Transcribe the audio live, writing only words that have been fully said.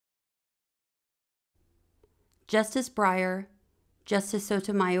Justice Breyer, Justice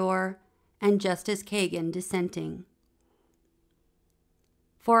Sotomayor, and Justice Kagan dissenting.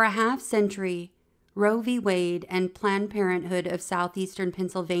 For a half-century, Roe v. Wade and Planned Parenthood of Southeastern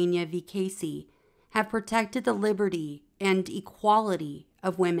Pennsylvania v. Casey have protected the liberty and equality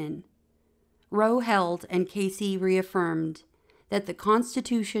of women. Roe held and Casey reaffirmed that the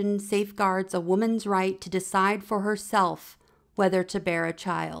Constitution safeguards a woman's right to decide for herself whether to bear a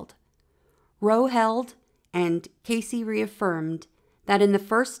child. Roe held and Casey reaffirmed that in the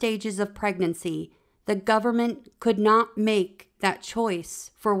first stages of pregnancy, the government could not make that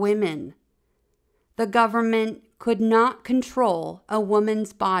choice for women. The government could not control a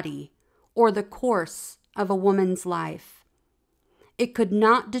woman's body or the course of a woman's life. It could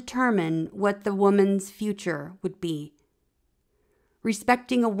not determine what the woman's future would be.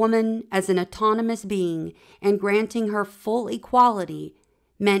 Respecting a woman as an autonomous being and granting her full equality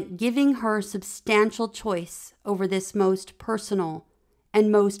meant giving her substantial choice over this most personal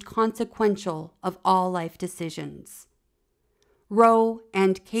and most consequential of all life decisions. Roe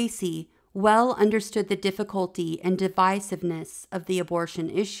and Casey well understood the difficulty and divisiveness of the abortion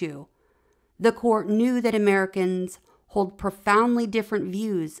issue. The court knew that Americans hold profoundly different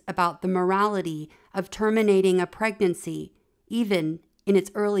views about the morality of terminating a pregnancy, even in its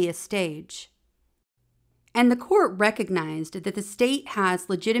earliest stage. And the court recognized that the state has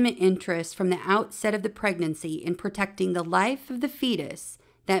legitimate interest from the outset of the pregnancy in protecting the life of the fetus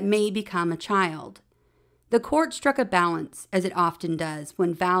that may become a child. The court struck a balance, as it often does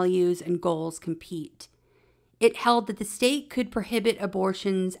when values and goals compete. It held that the state could prohibit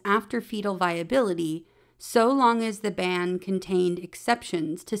abortions after fetal viability so long as the ban contained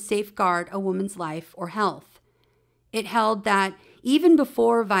exceptions to safeguard a woman's life or health. It held that even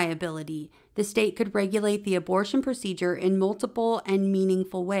before viability, the state could regulate the abortion procedure in multiple and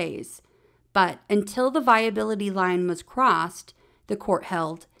meaningful ways. But until the viability line was crossed, the court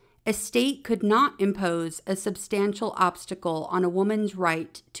held, a state could not impose a substantial obstacle on a woman's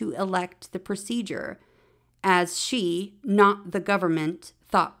right to elect the procedure, as she, not the government,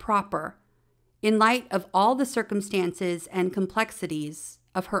 thought proper, in light of all the circumstances and complexities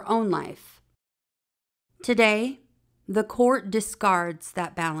of her own life. Today, the court discards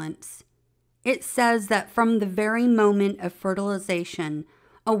that balance. It says that from the very moment of fertilization,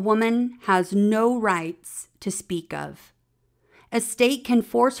 a woman has no rights to speak of. A state can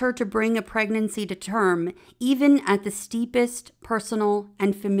force her to bring a pregnancy to term, even at the steepest personal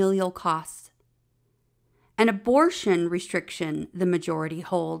and familial costs. An abortion restriction, the majority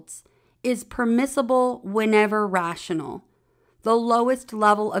holds, is permissible whenever rational, the lowest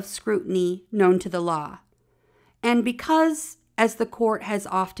level of scrutiny known to the law. And because, as the court has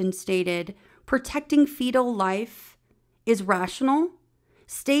often stated, protecting fetal life is rational,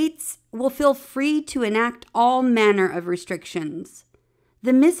 states will feel free to enact all manner of restrictions.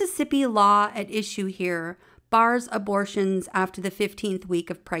 The Mississippi law at issue here bars abortions after the 15th week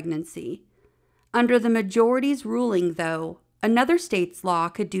of pregnancy. Under the majority's ruling, though, another state's law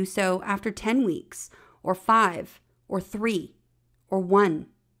could do so after 10 weeks, or 5, or 3, or 1,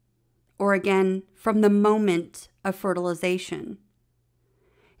 or again from the moment of fertilization.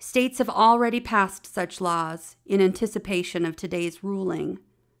 States have already passed such laws in anticipation of today's ruling.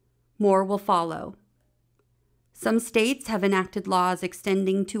 More will follow. Some states have enacted laws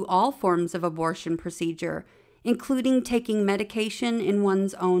extending to all forms of abortion procedure, including taking medication in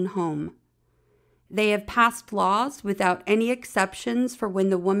one's own home. They have passed laws without any exceptions for when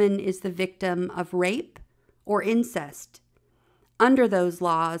the woman is the victim of rape or incest. Under those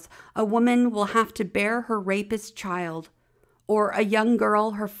laws, a woman will have to bear her rapist's child, or a young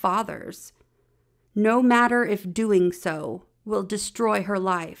girl her father's, no matter if doing so will destroy her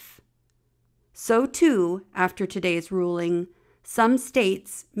life. So too, after today's ruling, some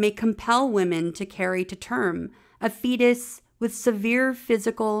states may compel women to carry to term a fetus with severe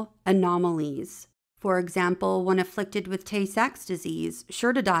physical anomalies. For example, one afflicted with Tay-Sachs disease,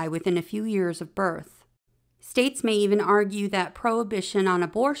 sure to die within a few years of birth. States may even argue that prohibition on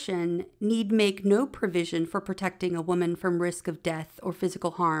abortion need make no provision for protecting a woman from risk of death or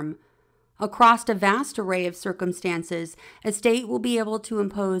physical harm. Across a vast array of circumstances, a state will be able to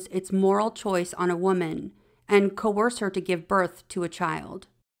impose its moral choice on a woman and coerce her to give birth to a child.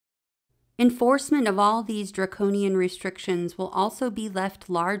 Enforcement of all these draconian restrictions will also be left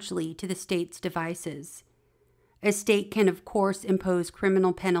largely to the state's devices. A state can, of course, impose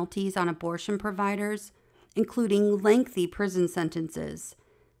criminal penalties on abortion providers, including lengthy prison sentences.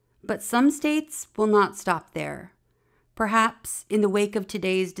 But some states will not stop there. Perhaps, in the wake of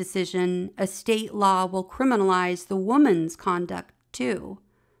today's decision, a state law will criminalize the woman's conduct, too.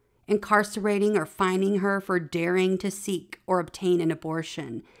 incarcerating or fining her for daring to seek or obtain an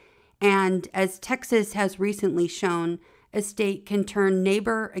abortion. And as Texas has recently shown, a state can turn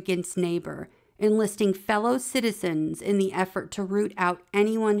neighbor against neighbor, enlisting fellow citizens in the effort to root out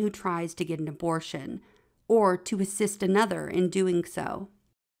anyone who tries to get an abortion, or to assist another in doing so.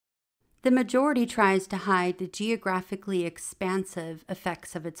 The majority tries to hide the geographically expansive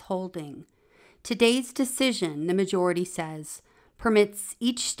effects of its holding. Today's decision, the majority says, permits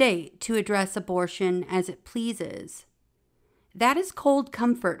each state to address abortion as it pleases. That is cold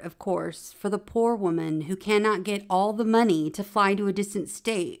comfort, of course, for the poor woman who cannot get all the money to fly to a distant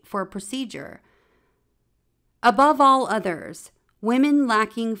state for a procedure. Above all others, women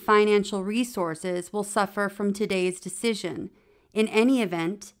lacking financial resources will suffer from today's decision. In any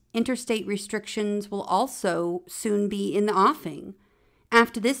event, interstate restrictions will also soon be in the offing.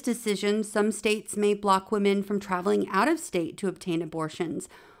 After this decision, some states may block women from traveling out of state to obtain abortions,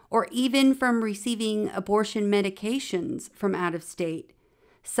 or even from receiving abortion medications from out of state.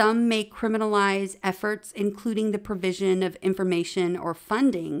 Some may criminalize efforts, including the provision of information or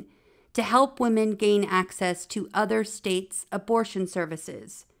funding, to help women gain access to other states' abortion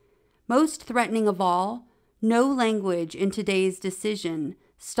services. Most threatening of all, no language in today's decision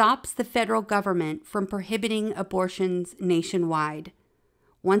stops the federal government from prohibiting abortions nationwide.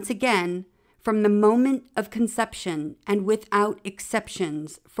 Once again, from the moment of conception and without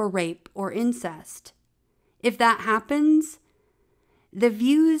exceptions for rape or incest. If that happens, the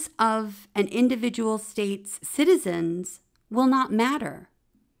views of an individual state's citizens will not matter.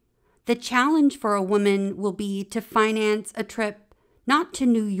 The challenge for a woman will be to finance a trip not to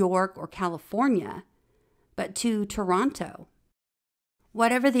New York or California, but to Toronto.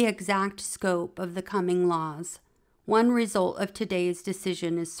 Whatever the exact scope of the coming laws, one result of today's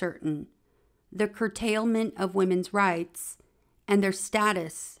decision is certain: the curtailment of women's rights and their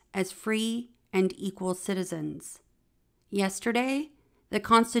status as free and equal citizens. Yesterday, the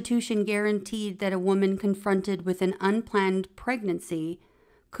Constitution guaranteed that a woman confronted with an unplanned pregnancy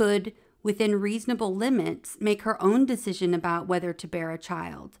could, within reasonable limits, make her own decision about whether to bear a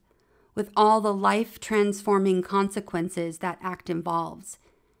child, with all the life-transforming consequences that act involves.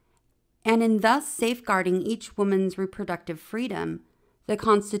 And in thus safeguarding each woman's reproductive freedom, the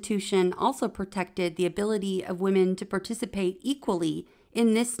Constitution also protected the ability of women to participate equally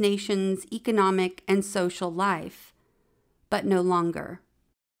in this nation's economic and social life, but no longer.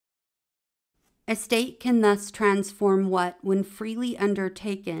 A state can thus transform what, when freely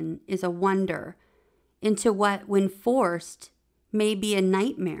undertaken, is a wonder, into what, when forced, may be a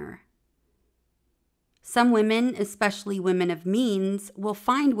nightmare. Some women, especially women of means, will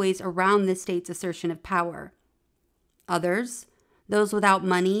find ways around the state's assertion of power. Others, those without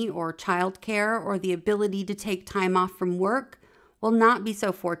money or childcare or the ability to take time off from work, will not be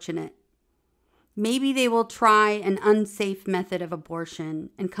so fortunate. Maybe they will try an unsafe method of abortion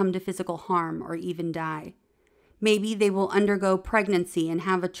and come to physical harm or even die. Maybe they will undergo pregnancy and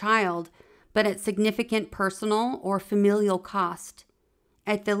have a child, but at significant personal or familial cost.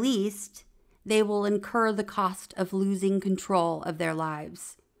 At the least, they will incur the cost of losing control of their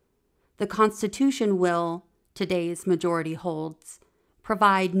lives. The Constitution will, today's majority holds,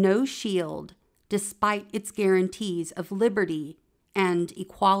 provide no shield despite its guarantees of liberty and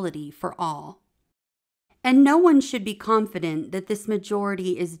equality for all. And no one should be confident that this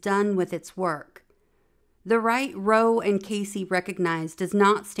majority is done with its work. The right Roe and Casey recognized does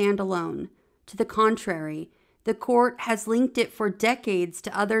not stand alone. To the contrary, the court has linked it for decades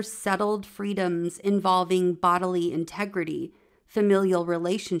to other settled freedoms involving bodily integrity, familial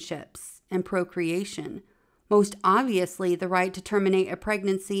relationships, and procreation. Most obviously, the right to terminate a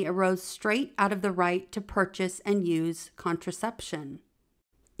pregnancy arose straight out of the right to purchase and use contraception.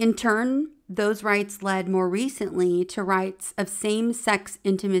 In turn, those rights led more recently to rights of same-sex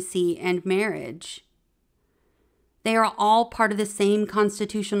intimacy and marriage. They are all part of the same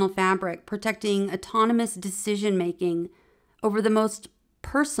constitutional fabric, protecting autonomous decision-making over the most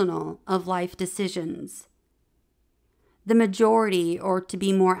personal of life decisions. The majority, or to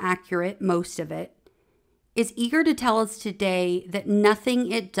be more accurate, most of it, is eager to tell us today that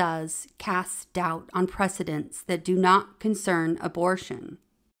nothing it does casts doubt on precedents that do not concern abortion.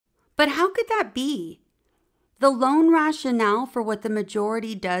 But how could that be? The lone rationale for what the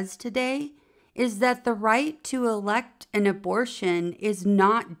majority does today is that the right to elect an abortion is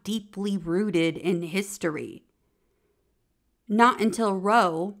not deeply rooted in history. Not until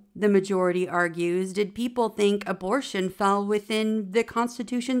Roe, the majority argues, did people think abortion fell within the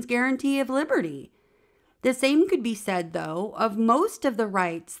Constitution's guarantee of liberty. The same could be said, though, of most of the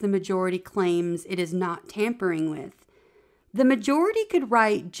rights the majority claims it is not tampering with. The majority could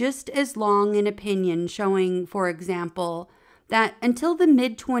write just as long an opinion showing, for example, that until the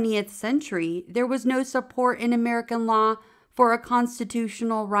mid-20th century, there was no support in American law for a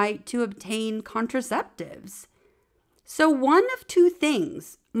constitutional right to obtain contraceptives. So one of two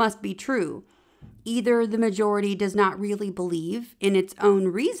things must be true. Either the majority does not really believe in its own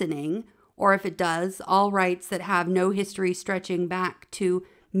reasoning, or if it does, all rights that have no history stretching back to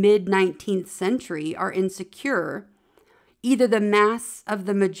mid-19th century are insecure. Either the mass of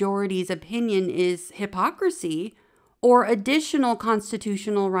the majority's opinion is hypocrisy, or additional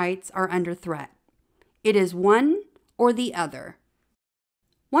constitutional rights are under threat. It is one or the other.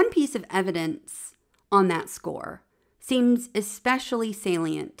 One piece of evidence on that score seems especially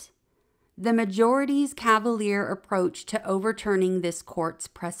salient: the majority's cavalier approach to overturning this court's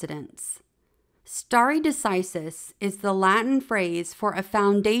precedents. Stare decisis is the Latin phrase for a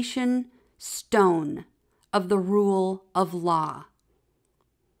foundation stone of the rule of law.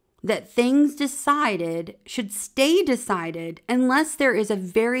 That things decided should stay decided unless there is a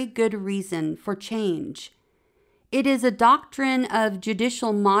very good reason for change. It is a doctrine of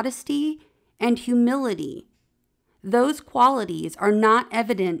judicial modesty and humility. Those qualities are not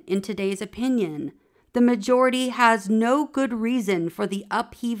evident in today's opinion. The majority has no good reason for the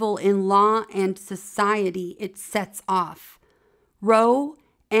upheaval in law and society it sets off. Roe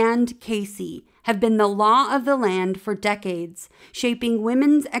and Casey have been the law of the land for decades, shaping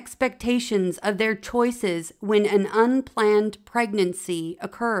women's expectations of their choices when an unplanned pregnancy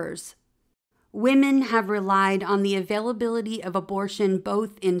occurs. Women have relied on the availability of abortion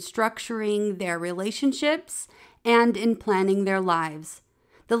both in structuring their relationships and in planning their lives.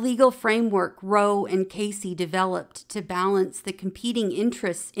 The legal framework Roe and Casey developed to balance the competing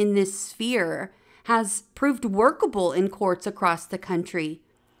interests in this sphere has proved workable in courts across the country.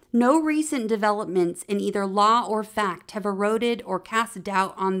 No recent developments in either law or fact have eroded or cast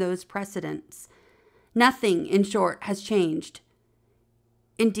doubt on those precedents. Nothing, in short, has changed.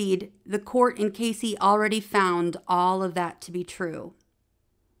 Indeed, the court in Casey already found all of that to be true.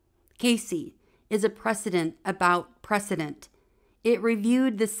 Casey is a precedent about precedent. It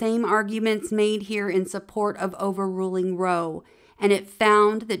reviewed the same arguments made here in support of overruling Roe, and it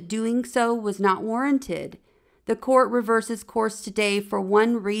found that doing so was not warranted. The court reverses course today for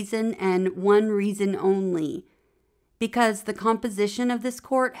one reason and one reason only: because the composition of this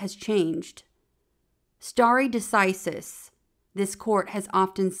court has changed. Stare decisis, this court has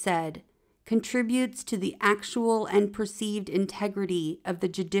often said, contributes to the actual and perceived integrity of the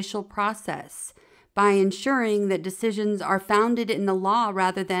judicial process by ensuring that decisions are founded in the law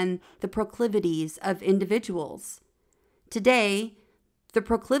rather than the proclivities of individuals. Today, the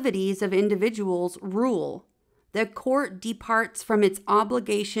proclivities of individuals rule. The court departs from its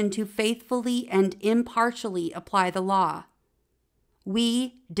obligation to faithfully and impartially apply the law.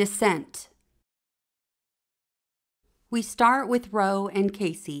 We dissent. We start with Roe and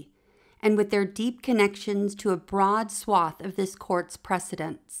Casey, and with their deep connections to a broad swath of this court's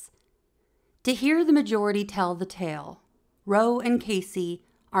precedents. To hear the majority tell the tale, Roe and Casey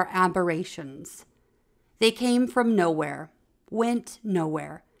are aberrations. They came from nowhere, went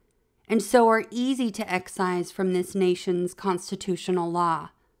nowhere, and so are easy to excise from this nation's constitutional law.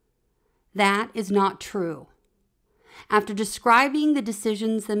 That is not true. After describing the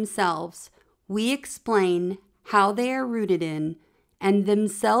decisions themselves, we explain how they are rooted in and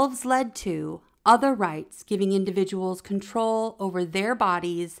themselves led to other rights giving individuals control over their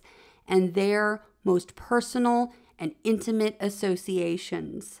bodies and their most personal and intimate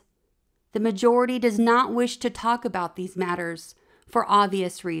associations. The majority does not wish to talk about these matters for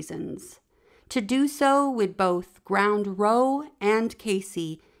obvious reasons. To do so would both ground Roe and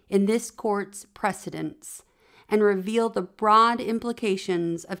Casey in this court's precedents and reveal the broad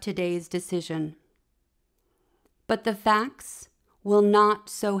implications of today's decision. But the facts will not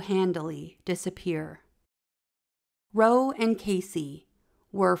so handily disappear. Roe and Casey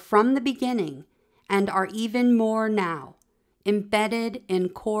were from the beginning, and are even more now, embedded in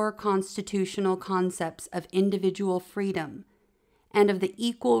core constitutional concepts of individual freedom and of the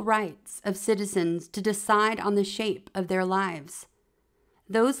equal rights of citizens to decide on the shape of their lives.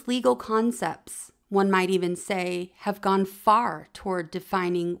 Those legal concepts, one might even say, have gone far toward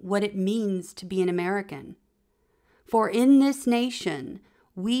defining what it means to be an American. For in this nation,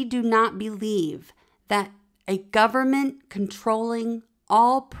 we do not believe that a government controlling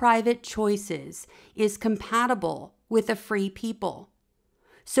all private choices is compatible with a free people.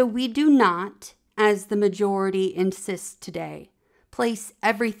 So we do not, as the majority insists today, place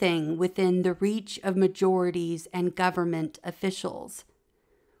everything within the reach of majorities and government officials.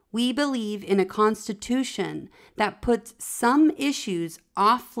 We believe in a constitution that puts some issues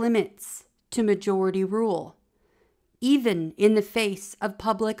off limits to majority rule. Even in the face of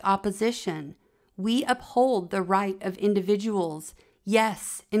public opposition, we uphold the right of individuals,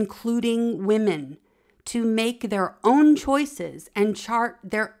 yes, including women, to make their own choices and chart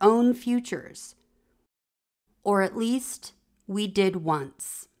their own futures. Or at least we did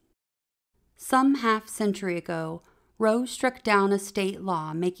once. Some half-century ago, Roe struck down a state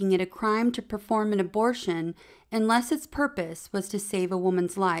law making it a crime to perform an abortion unless its purpose was to save a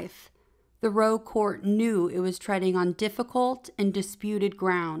woman's life. The Roe court knew it was treading on difficult and disputed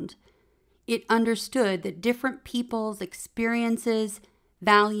ground. It understood that different people's experiences,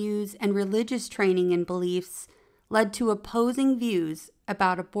 values, and religious training and beliefs led to opposing views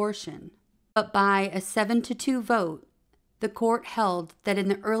about abortion. But by a 7-2 vote, the court held that in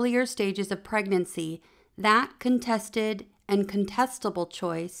the earlier stages of pregnancy, that contested and contestable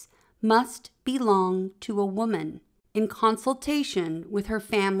choice must belong to a woman in consultation with her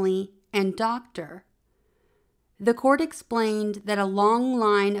family and doctor. The court explained that a long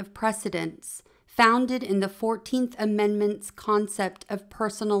line of precedents founded in the 14th Amendment's concept of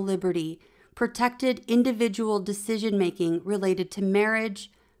personal liberty protected individual decision-making related to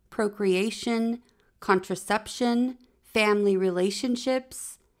marriage, procreation, contraception, family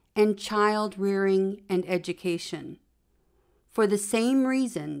relationships, and child rearing and education. For the same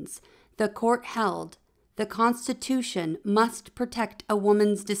reasons, the court held the Constitution must protect a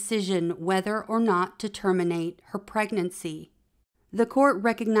woman's decision whether or not to terminate her pregnancy. The court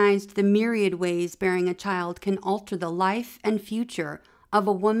recognized the myriad ways bearing a child can alter the life and future of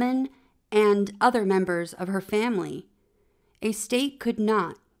a woman and other members of her family. A state could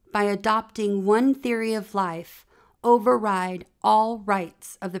not, by adopting one theory of life, override all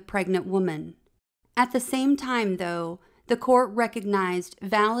rights of the pregnant woman. At the same time, though, the court recognized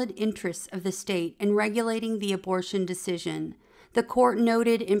valid interests of the state in regulating the abortion decision. The court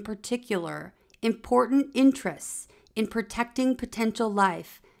noted in particular important interests in protecting potential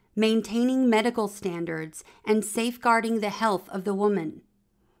life, maintaining medical standards, and safeguarding the health of the woman.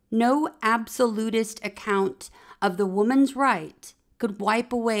 No absolutist account of the woman's right could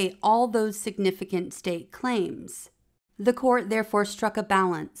wipe away all those significant state claims. The court therefore struck a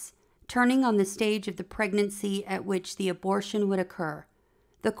balance, turning on the stage of the pregnancy at which the abortion would occur.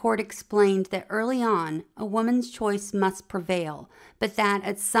 The court explained that early on, a woman's choice must prevail, but that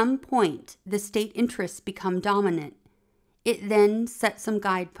at some point, the state interests become dominant. It then set some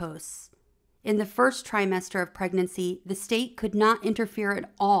guideposts. In the first trimester of pregnancy, the state could not interfere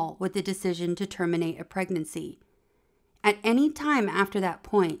at all with the decision to terminate a pregnancy. At any time after that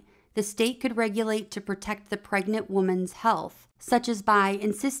point, the state could regulate to protect the pregnant woman's health, such as by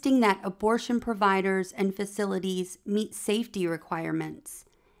insisting that abortion providers and facilities meet safety requirements.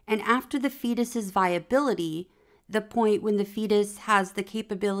 And after the fetus's viability, the point when the fetus has the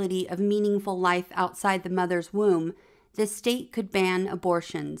capability of meaningful life outside the mother's womb, the state could ban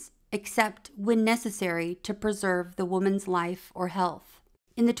abortions, except when necessary to preserve the woman's life or health.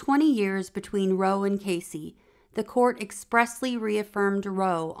 In the 20 years between Roe and Casey, the court expressly reaffirmed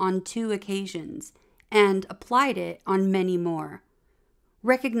Roe on 2 occasions and applied it on many more.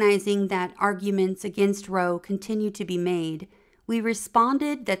 Recognizing that arguments against Roe continue to be made, we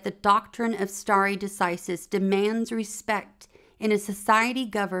responded that the doctrine of stare decisis demands respect in a society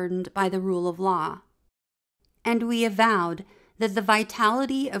governed by the rule of law. And we avowed that the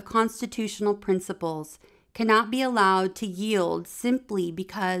vitality of constitutional principles cannot be allowed to yield simply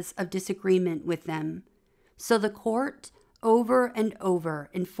because of disagreement with them. So the court, over and over,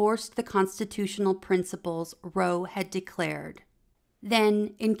 enforced the constitutional principles Roe had declared.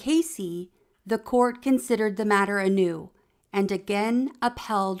 Then, in Casey, the court considered the matter anew and again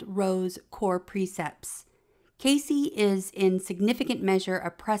upheld Roe's core precepts. Casey is in significant measure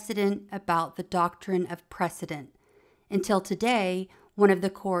a precedent about the doctrine of precedent, until today, one of the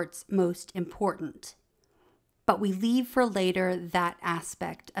court's most important. But we leave for later that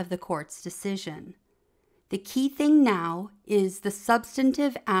aspect of the court's decision. The key thing now is the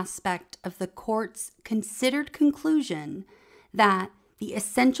substantive aspect of the court's considered conclusion that the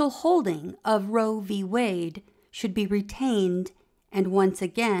essential holding of Roe v. Wade should be retained and once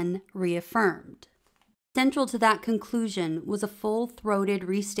again reaffirmed. Central to that conclusion was a full-throated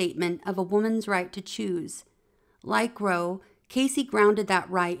restatement of a woman's right to choose. Like Roe, Casey grounded that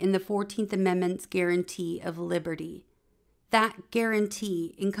right in the 14th Amendment's guarantee of liberty. That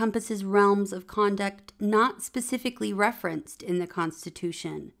guarantee encompasses realms of conduct not specifically referenced in the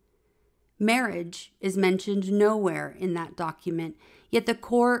Constitution. Marriage is mentioned nowhere in that document, yet the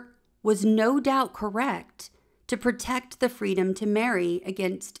court was no doubt correct to protect the freedom to marry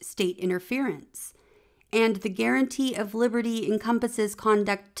against state interference. And the guarantee of liberty encompasses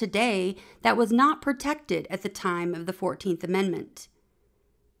conduct today that was not protected at the time of the 14th Amendment.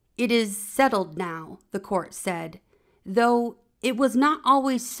 It is settled now, the court said, though it was not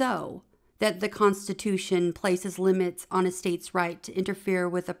always so, that the Constitution places limits on a state's right to interfere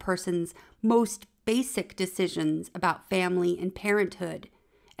with a person's most basic decisions about family and parenthood,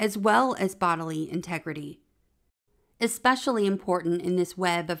 as well as bodily integrity. Especially important in this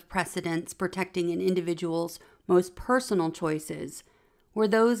web of precedents protecting an individual's most personal choices were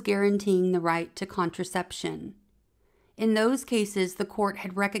those guaranteeing the right to contraception. In those cases, the court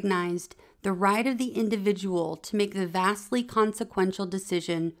had recognized the right of the individual to make the vastly consequential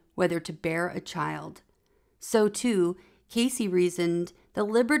decision whether to bear a child. So, too, Casey reasoned the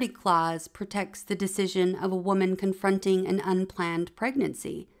Liberty Clause protects the decision of a woman confronting an unplanned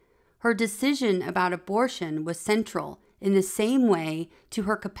pregnancy. Her decision about abortion was central in the same way to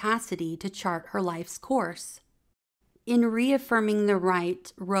her capacity to chart her life's course. In reaffirming the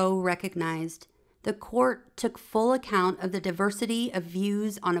right Roe recognized, the court took full account of the diversity of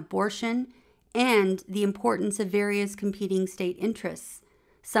views on abortion and the importance of various competing state interests.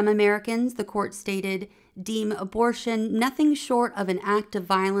 Some Americans, the court stated, deem abortion nothing short of an act of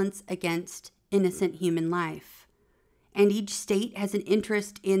violence against innocent human life. And each state has an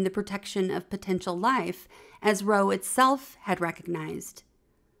interest in the protection of potential life, as Roe itself had recognized.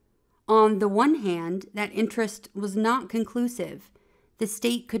 On the one hand, that interest was not conclusive. The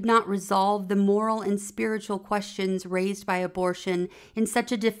state could not resolve the moral and spiritual questions raised by abortion in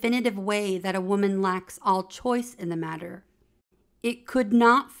such a definitive way that a woman lacks all choice in the matter. It could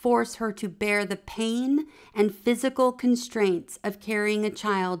not force her to bear the pain and physical constraints of carrying a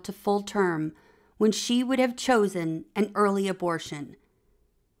child to full term when she would have chosen an early abortion.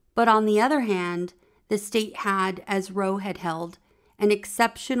 But on the other hand, the state had, as Roe had held, an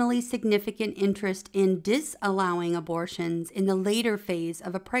exceptionally significant interest in disallowing abortions in the later phase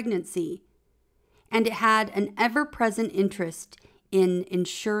of a pregnancy, and it had an ever-present interest in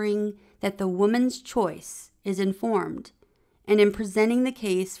ensuring that the woman's choice is informed and in presenting the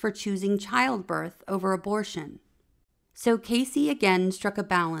case for choosing childbirth over abortion. So Casey again struck a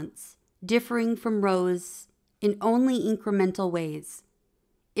balance, differing from Roe's in only incremental ways.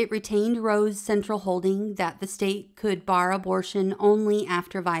 It retained Roe's central holding that the state could bar abortion only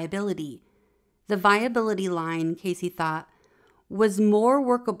after viability. The viability line, Casey thought, was more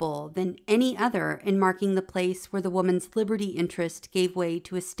workable than any other in marking the place where the woman's liberty interest gave way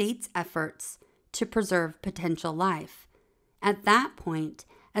to a state's efforts to preserve potential life. At that point,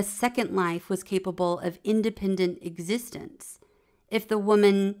 a second life was capable of independent existence. If the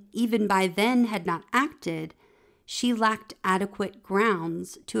woman, even by then, had not acted, she lacked adequate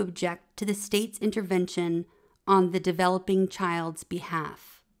grounds to object to the state's intervention on the developing child's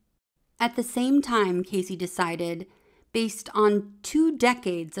behalf. At the same time, Casey decided, based on 2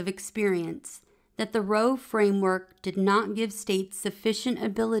 decades of experience, that the Roe framework did not give states sufficient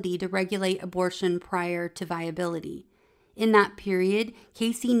ability to regulate abortion prior to viability. In that period,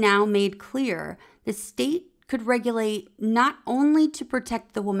 Casey now made clear the state could regulate not only to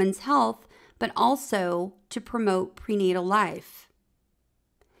protect the woman's health, but also to promote prenatal life.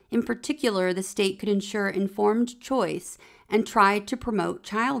 In particular, the state could ensure informed choice and try to promote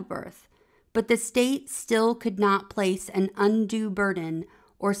childbirth, but the state still could not place an undue burden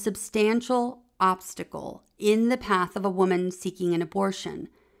or substantial obstacle in the path of a woman seeking an abortion.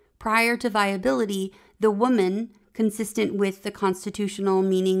 Prior to viability, the woman, consistent with the constitutional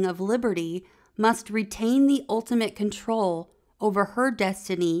meaning of liberty, must retain the ultimate control over her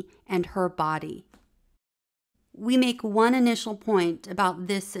destiny and her body. We make one initial point about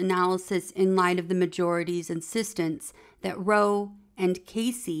this analysis in light of the majority's insistence that Roe and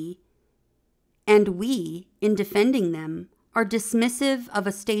Casey, and we, in defending them, are dismissive of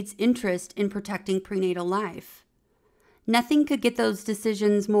a state's interest in protecting prenatal life. Nothing could get those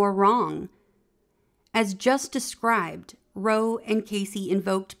decisions more wrong. As just described, Roe and Casey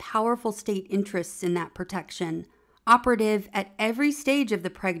invoked powerful state interests in that protection, operative at every stage of the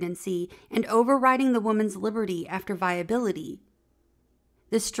pregnancy and overriding the woman's liberty after viability.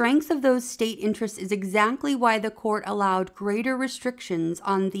 The strength of those state interests is exactly why the court allowed greater restrictions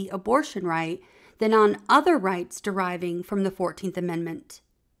on the abortion right than on other rights deriving from the 14th Amendment.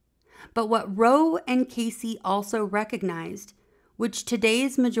 But what Roe and Casey also recognized, which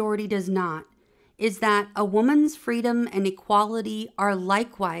today's majority does not, is that a woman's freedom and equality are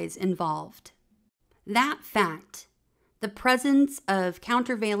likewise involved. That fact, the presence of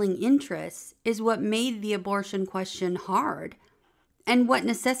countervailing interests, is what made the abortion question hard and what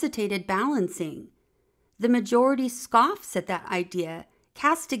necessitated balancing. The majority scoffs at that idea,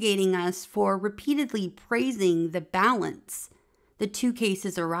 castigating us for repeatedly praising the balance the two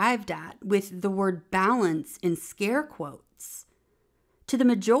cases arrived at, with the word balance in scare quotes. To the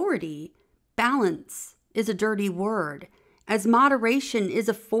majority, balance is a dirty word, as moderation is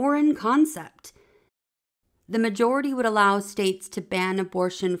a foreign concept. The majority would allow states to ban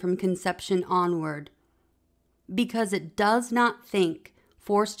abortion from conception onward because it does not think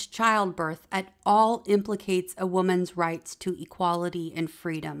forced childbirth at all implicates a woman's rights to equality and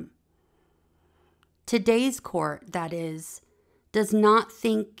freedom. Today's court, that is, does not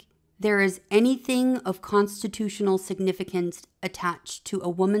think there is anything of constitutional significance attached to a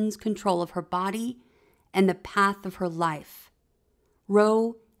woman's control of her body and the path of her life.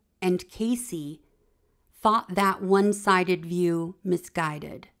 Roe and Casey thought that one-sided view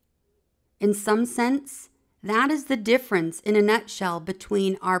misguided. In some sense, that is the difference in a nutshell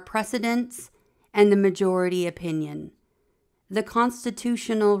between our precedents and the majority opinion. The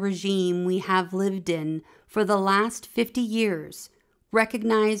constitutional regime we have lived in for the last 50 years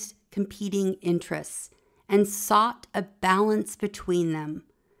recognized competing interests and sought a balance between them.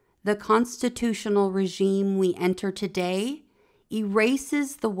 The constitutional regime we enter today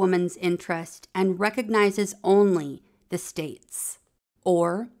erases the woman's interest and recognizes only the states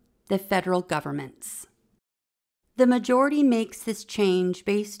or the federal governments. The majority makes this change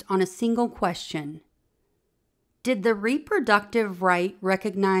based on a single question. Did the reproductive right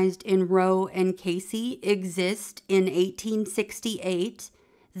recognized in Roe and Casey exist in 1868,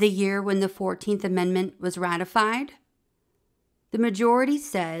 the year when the 14th Amendment was ratified? The majority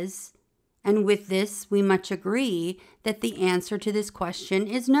says, and with this we much agree, that the answer to this question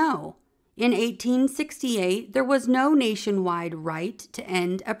is no. In 1868, there was no nationwide right to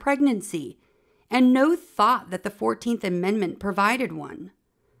end a pregnancy, and no thought that the 14th Amendment provided one.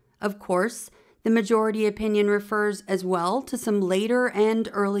 Of course, the majority opinion refers as well to some later and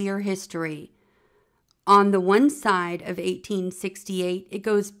earlier history. On the one side of 1868, it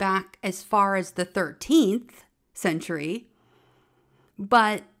goes back as far as the 13th century,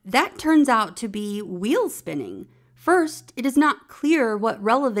 but that turns out to be wheel spinning. First, it is not clear what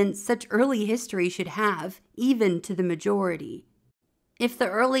relevance such early history should have, even to the majority. If the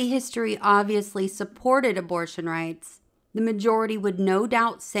early history obviously supported abortion rights, the majority would no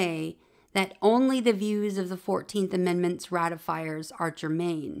doubt say that only the views of the 14th Amendment's ratifiers are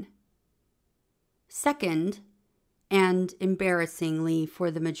germane. Second, and embarrassingly for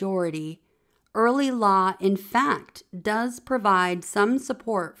the majority, early law in fact does provide some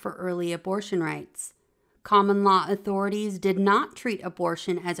support for early abortion rights. Common law authorities did not treat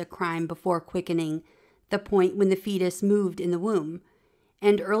abortion as a crime before quickening, the point when the fetus moved in the womb,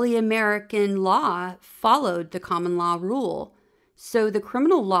 and early American law followed the common law rule, so the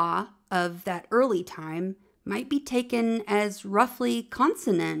criminal law of that early time might be taken as roughly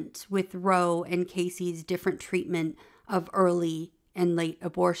consonant with Roe and Casey's different treatment of early and late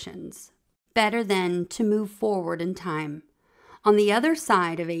abortions. Better then to move forward in time. On the other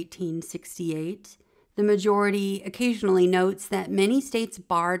side of 1868, the majority occasionally notes that many states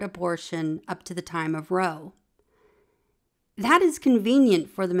barred abortion up to the time of Roe. That is convenient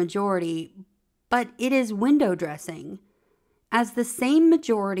for the majority, but it is window dressing. As the same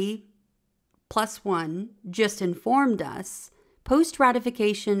majority plus one just informed us,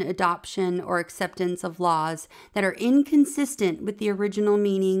 post-ratification adoption or acceptance of laws that are inconsistent with the original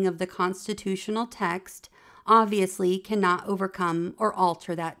meaning of the constitutional text obviously cannot overcome or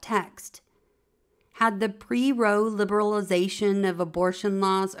alter that text. Had the pre-Roe liberalization of abortion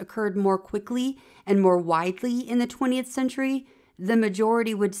laws occurred more quickly and more widely in the 20th century, the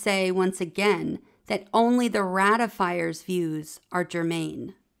majority would say once again that only the ratifiers' views are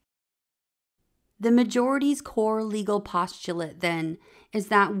germane. The majority's core legal postulate, then, is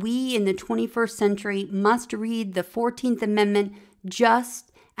that we in the 21st century must read the 14th Amendment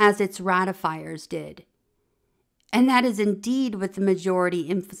just as its ratifiers did. And that is indeed what the majority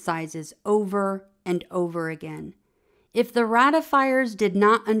emphasizes over and over again. If the ratifiers did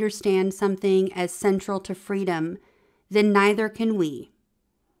not understand something as central to freedom, then neither can we.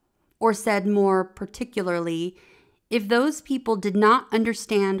 Or said more particularly, if those people did not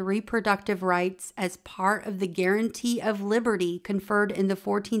understand reproductive rights as part of the guarantee of liberty conferred in the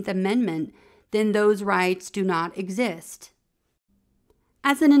 14th Amendment, then those rights do not exist.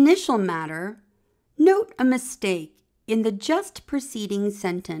 As an initial matter, note a mistake in the just preceding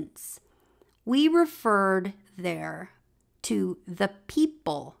sentence. We referred there to the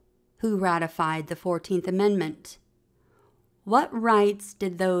people who ratified the 14th Amendment. What rights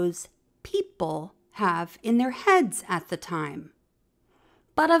did those people have in their heads at the time?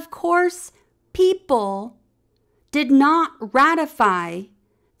 But of course, people did not ratify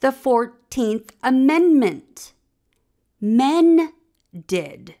the 14th Amendment. Men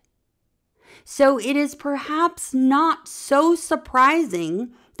did. So it is perhaps not so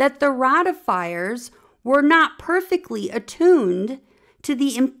surprising that the ratifiers were not perfectly attuned to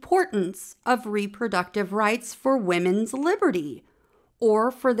the importance of reproductive rights for women's liberty or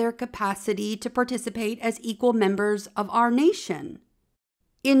for their capacity to participate as equal members of our nation.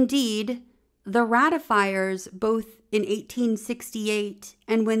 Indeed, the ratifiers, both in 1868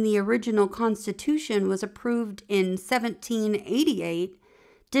 and when the original Constitution was approved in 1788,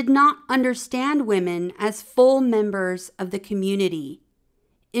 did not understand women as full members of the community,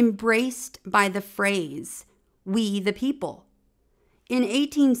 embraced by the phrase, "we the people." In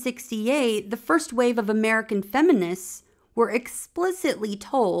 1868, the first wave of American feminists were explicitly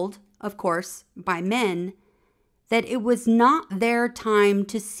told, of course, by men, that it was not their time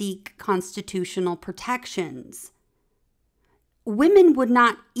to seek constitutional protections. Women would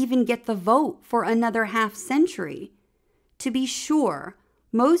not even get the vote for another half century. To be sure,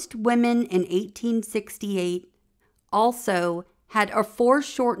 most women in 1868 also had a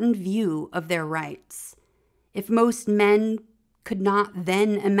foreshortened view of their rights. If most men could not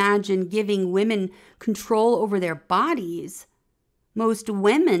then imagine giving women control over their bodies, most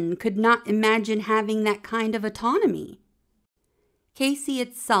women could not imagine having that kind of autonomy. Casey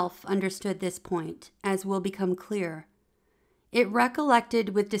itself understood this point, as will become clear. It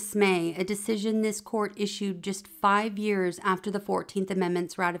recollected with dismay a decision this court issued just 5 years after the 14th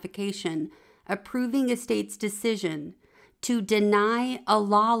Amendment's ratification, approving a state's decision to deny a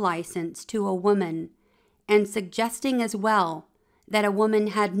law license to a woman and suggesting as well that a woman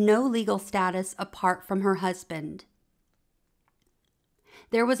had no legal status apart from her husband.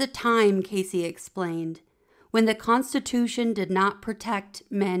 There was a time, Casey explained, when the Constitution did not protect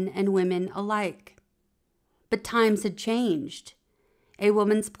men and women alike. But times had changed. A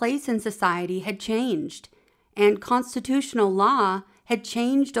woman's place in society had changed, and constitutional law had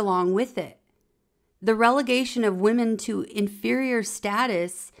changed along with it. The relegation of women to inferior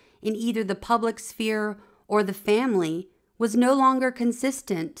status in either the public sphere or the family was no longer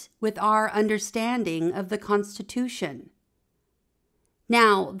consistent with our understanding of the Constitution.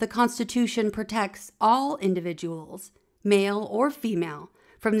 Now, the Constitution protects all individuals, male or female,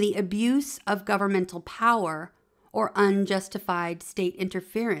 from the abuse of governmental power or unjustified state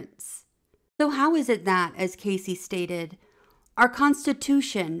interference. So how is it that, as Casey stated, our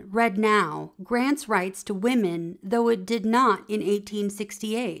Constitution, read now, grants rights to women, though it did not in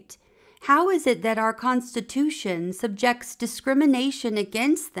 1868? How is it that our Constitution subjects discrimination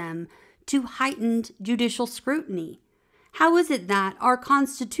against them to heightened judicial scrutiny? How is it that our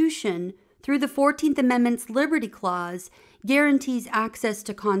Constitution, through the 14th Amendment's Liberty Clause, guarantees access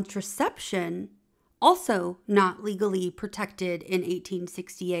to contraception, also not legally protected in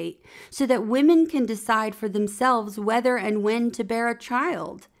 1868, so that women can decide for themselves whether and when to bear a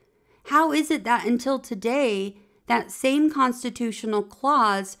child? How is it that until today, that same constitutional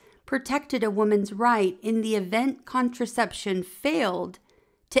clause protected a woman's right in the event contraception failed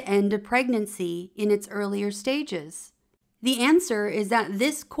to end a pregnancy in its earlier stages? The answer is that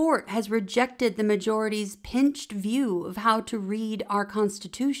this court has rejected the majority's pinched view of how to read our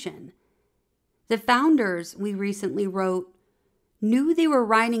Constitution. The founders, we recently wrote, knew they were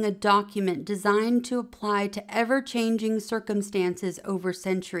writing a document designed to apply to ever-changing circumstances over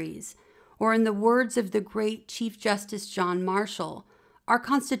centuries, or in the words of the great Chief Justice John Marshall, our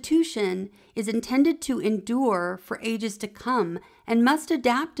Constitution is intended to endure for ages to come and must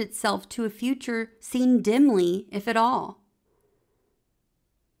adapt itself to a future seen dimly, if at all.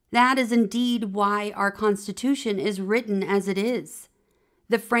 That is indeed why our Constitution is written as it is.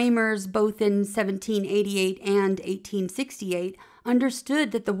 The framers, both in 1788 and 1868,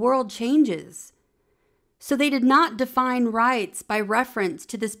 understood that the world changes. So they did not define rights by reference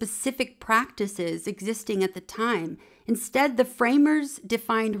to the specific practices existing at the time. Instead, the framers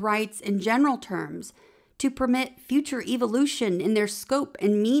defined rights in general terms to permit future evolution in their scope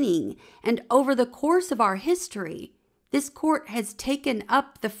and meaning, and over the course of our history, this court has taken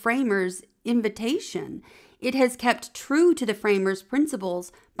up the framers' invitation. It has kept true to the framers'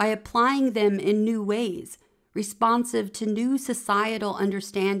 principles by applying them in new ways, responsive to new societal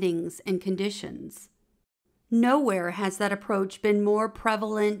understandings and conditions. Nowhere has that approach been more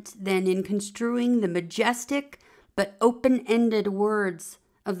prevalent than in construing the majestic but open-ended words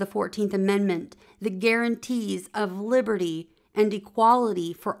of the 14th Amendment, the guarantees of liberty and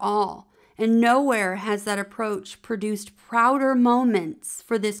equality for all. And nowhere has that approach produced prouder moments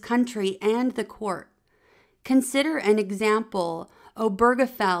for this country and the court. Consider an example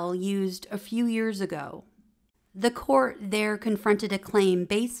Obergefell used a few years ago. The court there confronted a claim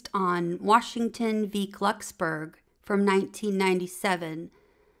based on Washington v. Glucksberg from 1997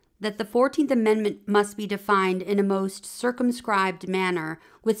 that the 14th Amendment must be defined in a most circumscribed manner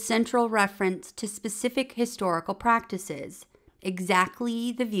with central reference to specific historical practices,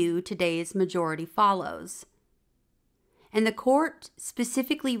 exactly the view today's majority follows. And the court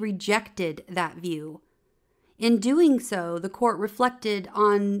specifically rejected that view. In doing so, the court reflected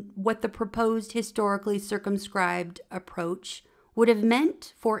on what the proposed historically circumscribed approach would have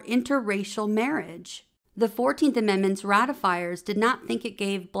meant for interracial marriage. The 14th Amendment's ratifiers did not think it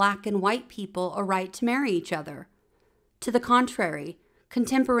gave black and white people a right to marry each other. To the contrary,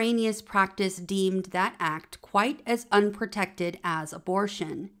 contemporaneous practice deemed that act quite as unprotected as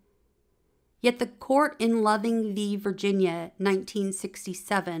abortion. Yet the court in Loving v. Virginia,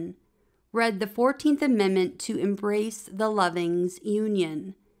 1967, read the 14th Amendment to embrace the Lovings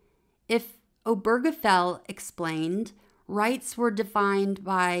union. If Obergefell explained, rights were defined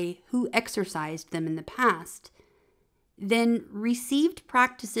by who exercised them in the past, then received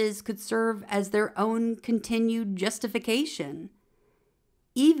practices could serve as their own continued justification,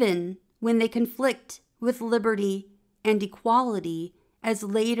 even when they conflict with liberty and equality as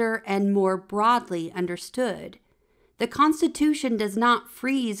later and more broadly understood. The Constitution does not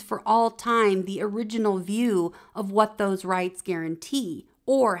freeze for all time the original view of what those rights guarantee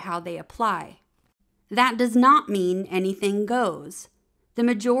or how they apply. That does not mean anything goes. The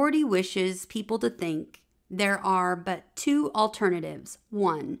majority wishes people to think there are but two alternatives.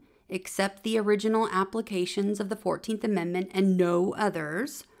 One, accept the original applications of the 14th Amendment and no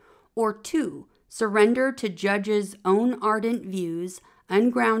others. Or two, surrender to judges' own ardent views,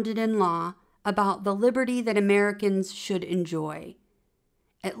 ungrounded in law, about the liberty that Americans should enjoy.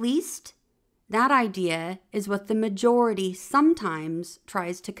 At least, that idea is what the majority sometimes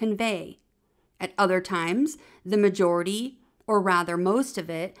tries to convey. At other times, the majority, or rather most of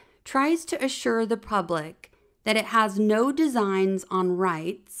it, tries to assure the public that it has no designs on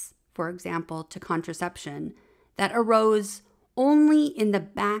rights, for example, to contraception, that arose only in the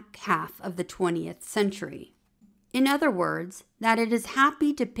back half of the 20th century. In other words, that it is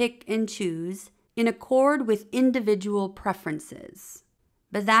happy to pick and choose in accord with individual preferences.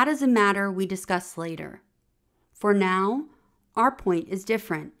 But that is a matter we discuss later. For now, our point is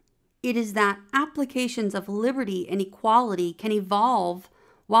different. It is that applications of liberty and equality can evolve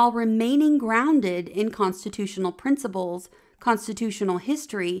while remaining grounded in constitutional principles, constitutional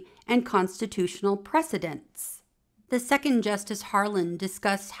history, and constitutional precedents. The second Justice Harlan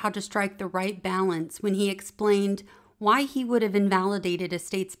discussed how to strike the right balance when he explained why he would have invalidated a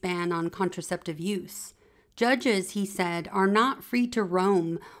state's ban on contraceptive use. Judges, he said, are not free to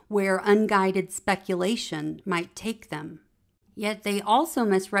roam where unguided speculation might take them. Yet they also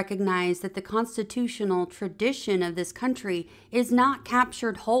must recognize that the constitutional tradition of this country is not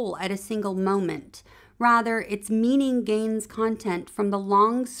captured whole at a single moment. Rather, its meaning gains content from the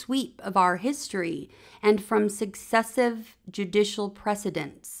long sweep of our history and from successive judicial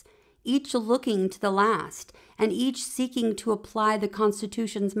precedents, each looking to the last and each seeking to apply the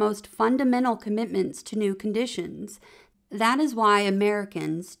Constitution's most fundamental commitments to new conditions. That is why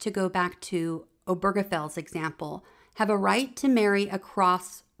Americans, to go back to Obergefell's example, have a right to marry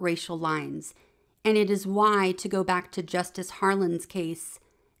across racial lines. And it is why, to go back to Justice Harlan's case,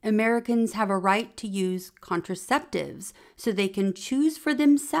 Americans have a right to use contraceptives so they can choose for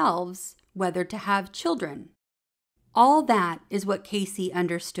themselves whether to have children. All that is what Casey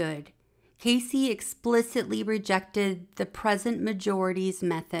understood. Casey explicitly rejected the present majority's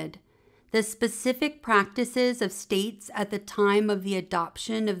method. The specific practices of states at the time of the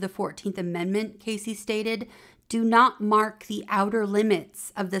adoption of the 14th Amendment, Casey stated, do not mark the outer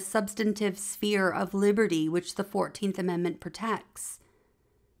limits of the substantive sphere of liberty which the 14th Amendment protects.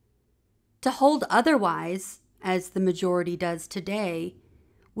 To hold otherwise, as the majority does today,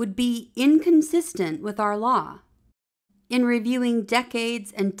 would be inconsistent with our law. In reviewing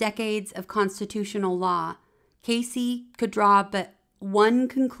decades and decades of constitutional law, Casey could draw but one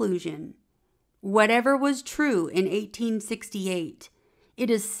conclusion. Whatever was true in 1868, it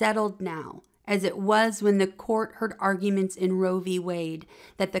is settled now, as it was when the court heard arguments in Roe v. Wade,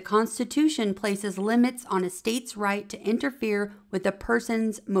 that the Constitution places limits on a state's right to interfere with a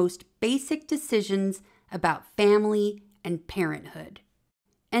person's most basic decisions about family and parenthood.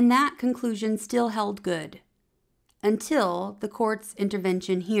 And that conclusion still held good, until the court's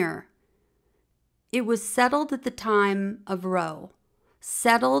intervention here. It was settled at the time of Roe,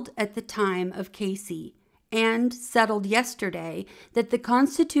 settled at the time of Casey, and settled yesterday that the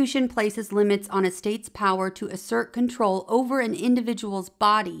Constitution places limits on a state's power to assert control over an individual's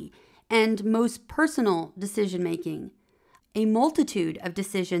body and most personal decision-making. A multitude of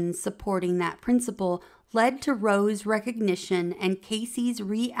decisions supporting that principle led to Roe's recognition and Casey's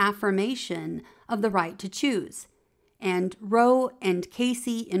reaffirmation of the right to choose. And Roe and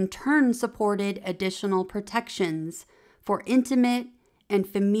Casey in turn supported additional protections for intimate and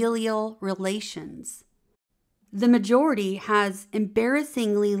familial relations. The majority has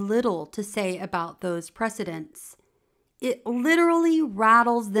embarrassingly little to say about those precedents. It literally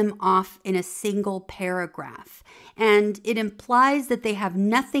rattles them off in a single paragraph, and it implies that they have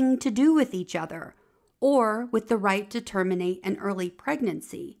nothing to do with each other or with the right to terminate an early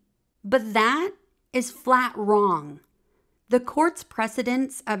pregnancy. But that is flat wrong. The court's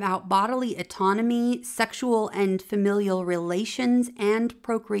precedents about bodily autonomy, sexual and familial relations, and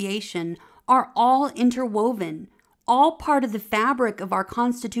procreation are all interwoven, all part of the fabric of our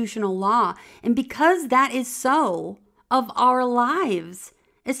constitutional law, and because that is so, of our lives,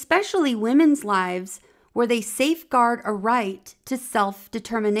 especially women's lives, where they safeguard a right to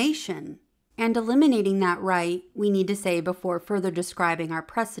self-determination. And eliminating that right, we need to say before further describing our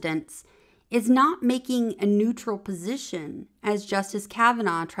precedents, is not making a neutral position, as Justice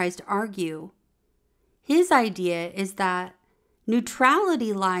Kavanaugh tries to argue. His idea is that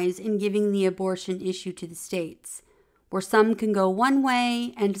neutrality lies in giving the abortion issue to the states, where some can go one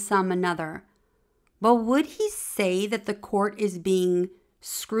way and some another. But would he say that the court is being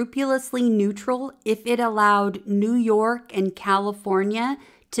scrupulously neutral if it allowed New York and California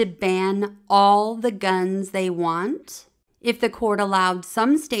to ban all the guns they want? If the court allowed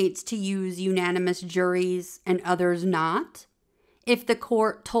some states to use unanimous juries and others not? If the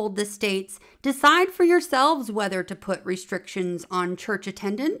court told the states, decide for yourselves whether to put restrictions on church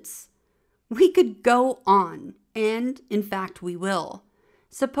attendance? We could go on, and in fact we will.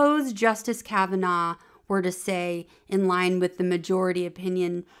 Suppose Justice Kavanaugh were to say, in line with the majority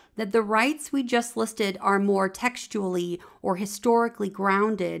opinion, that the rights we just listed are more textually or historically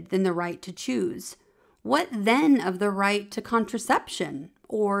grounded than the right to choose. What then of the right to contraception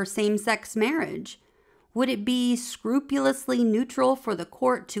or same-sex marriage? Would it be scrupulously neutral for the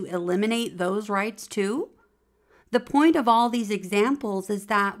court to eliminate those rights too? The point of all these examples is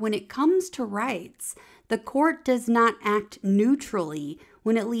that when it comes to rights, the court does not act neutrally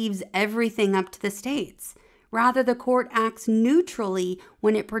when it leaves everything up to the states. Rather, the court acts neutrally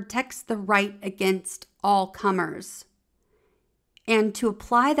when it protects the right against all comers. And to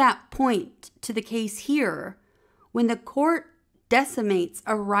apply that point to the case here, when the court decimates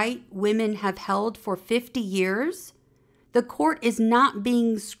a right women have held for 50 years, the court is not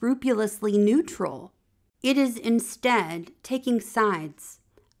being scrupulously neutral. It is instead taking sides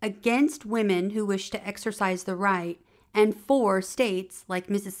against women who wish to exercise the right and for states like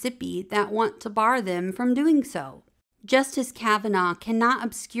Mississippi that want to bar them from doing so. Justice Kavanaugh cannot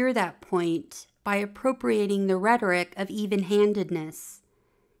obscure that point by appropriating the rhetoric of even-handedness.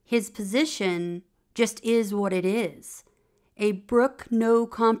 His position just is what it is, a brook no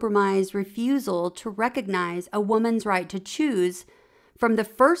compromise refusal to recognize a woman's right to choose from the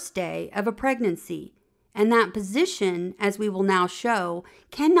first day of a pregnancy. And that position, as we will now show,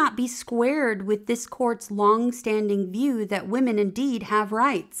 cannot be squared with this court's long-standing view that women indeed have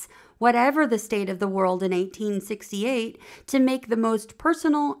rights, whatever the state of the world in 1868, to make the most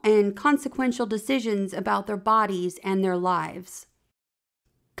personal and consequential decisions about their bodies and their lives.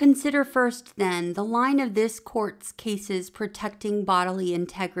 Consider first, then, the line of this court's cases protecting bodily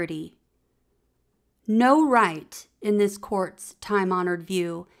integrity. No right, in this court's time-honored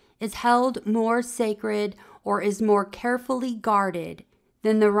view, is held more sacred or is more carefully guarded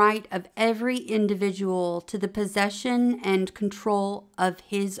than the right of every individual to the possession and control of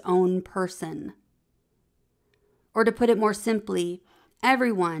his own person. Or to put it more simply,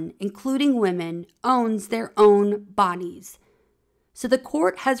 everyone, including women, owns their own bodies. So the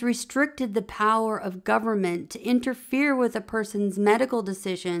court has restricted the power of government to interfere with a person's medical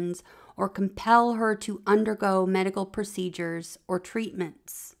decisions or compel her to undergo medical procedures or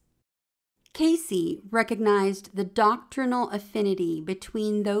treatments. Casey recognized the doctrinal affinity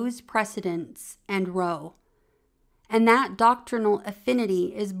between those precedents and Roe, and that doctrinal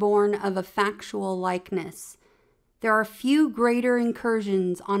affinity is born of a factual likeness. There are few greater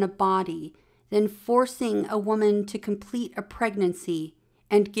incursions on a body than forcing a woman to complete a pregnancy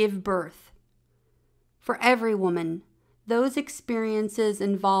and give birth. For every woman, those experiences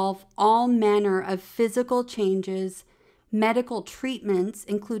involve all manner of physical changes, medical treatments,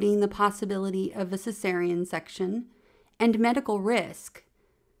 including the possibility of a cesarean section, and medical risk.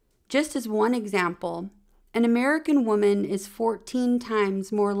 Just as one example, An American woman is 14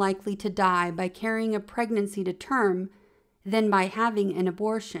 times more likely to die by carrying a pregnancy to term than by having an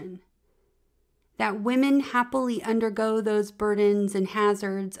abortion. That women happily undergo those burdens and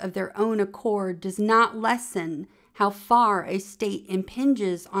hazards of their own accord does not lessen how far a state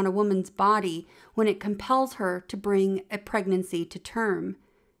impinges on a woman's body when it compels her to bring a pregnancy to term.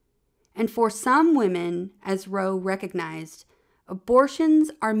 And for some women, as Roe recognized,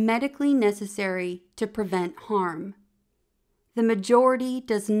 abortions are medically necessary to prevent harm. The majority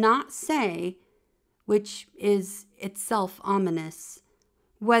does not say, which is itself ominous,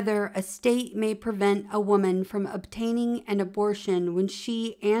 whether a state may prevent a woman from obtaining an abortion when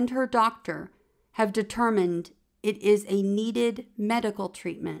she and her doctor have determined it is a needed medical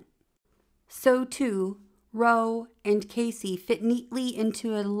treatment. So too, Roe and Casey fit neatly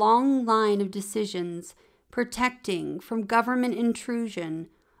into a long line of decisions protecting from government intrusion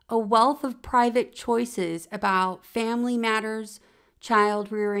a wealth of private choices about family matters,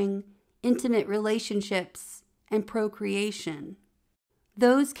 child rearing, intimate relationships, and procreation.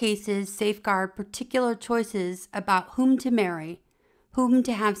 Those cases safeguard particular choices about whom to marry, whom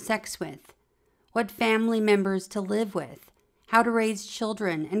to have sex with, what family members to live with, how to raise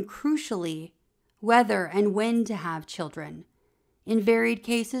children, and crucially, whether and when to have children. In varied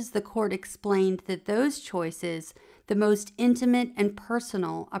cases, the court explained that those choices, the most intimate and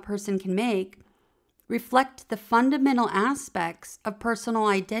personal a person can make, reflect the fundamental aspects of personal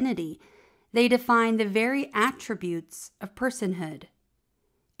identity. They define the very attributes of personhood,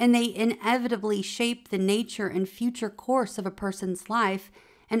 and they inevitably shape the nature and future course of a person's life,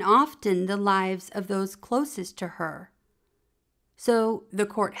 and often the lives of those closest to her. So, the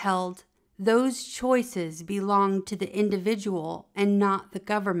court held, those choices belong to the individual and not the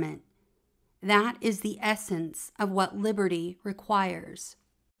government. That is the essence of what liberty requires.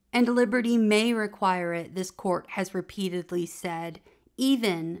 And liberty may require it, this court has repeatedly said,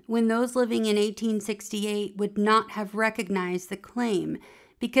 even when those living in 1868 would not have recognized the claim,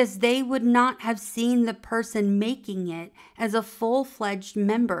 because they would not have seen the person making it as a full-fledged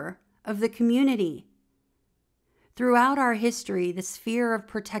member of the community. Throughout our history, the sphere of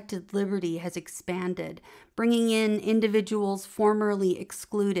protected liberty has expanded, bringing in individuals formerly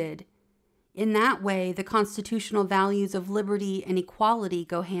excluded. In that way, the constitutional values of liberty and equality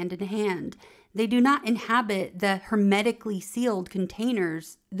go hand in hand. They do not inhabit the hermetically sealed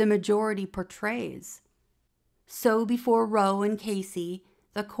containers the majority portrays. So before Roe and Casey,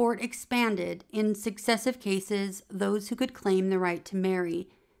 the court expanded in successive cases those who could claim the right to marry,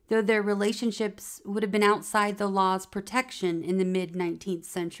 though their relationships would have been outside the law's protection in the mid-19th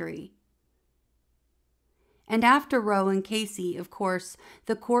century. And after Roe and Casey, of course,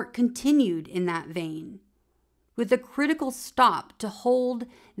 the court continued in that vein, with a critical stop to hold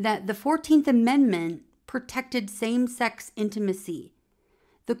that the 14th Amendment protected same-sex intimacy.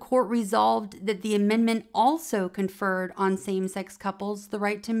 The court resolved that the amendment also conferred on same-sex couples the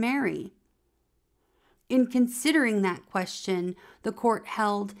right to marry. In considering that question, the court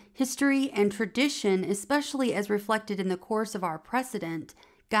held history and tradition, especially as reflected in the course of our precedent,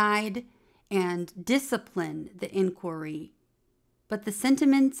 guide and discipline the inquiry. But the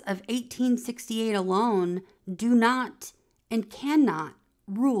sentiments of 1868 alone do not and cannot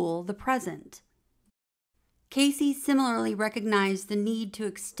rule the present. Casey similarly recognized the need to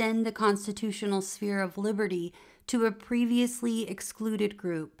extend the constitutional sphere of liberty to a previously excluded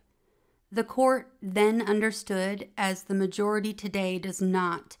group. The court then understood, as the majority today does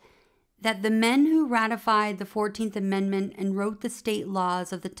not, that the men who ratified the 14th Amendment and wrote the state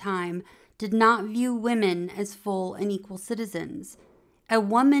laws of the time did not view women as full and equal citizens. A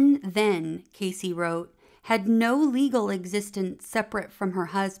woman then, Casey wrote, had no legal existence separate from her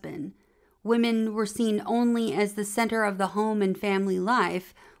husband. Women were seen only as the center of the home and family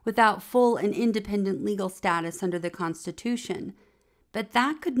life, without full and independent legal status under the Constitution. But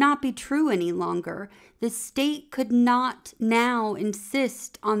that could not be true any longer. The state could not now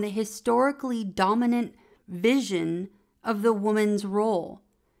insist on the historically dominant vision of the woman's role.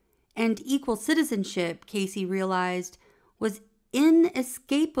 And equal citizenship, Casey realized, was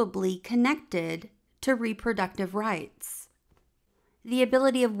inescapably connected to reproductive rights. The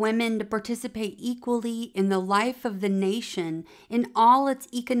ability of women to participate equally in the life of the nation in all its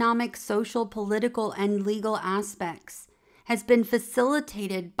economic, social, political, and legal aspects has been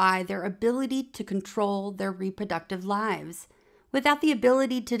facilitated by their ability to control their reproductive lives. Without the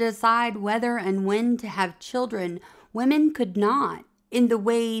ability to decide whether and when to have children, women could not, in the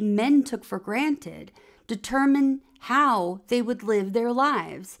way men took for granted, determine how they would live their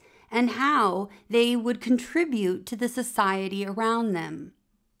lives and how they would contribute to the society around them.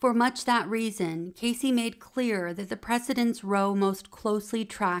 For much that reason, Casey made clear that the precedents Roe most closely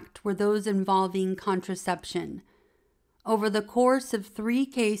tracked were those involving contraception. Over the course of 3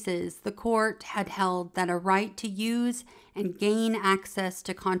 cases, the court had held that a right to use and gain access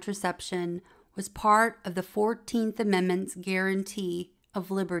to contraception was part of the 14th Amendment's guarantee of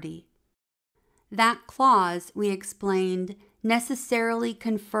liberty. That clause, we explained, necessarily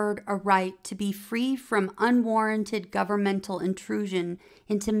conferred a right to be free from unwarranted governmental intrusion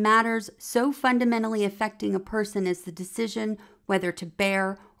into matters so fundamentally affecting a person as the decision whether to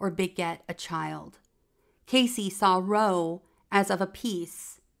bear or beget a child. Casey saw Roe as of a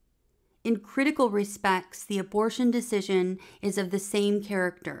piece. In critical respects, the abortion decision is of the same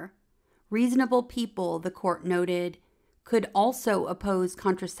character. Reasonable people, the court noted, could also oppose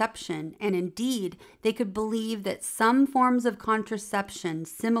contraception, and indeed, they could believe that some forms of contraception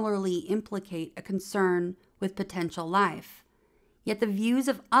similarly implicate a concern with potential life. Yet the views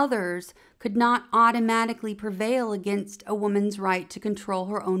of others could not automatically prevail against a woman's right to control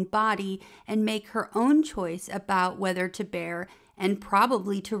her own body and make her own choice about whether to bear and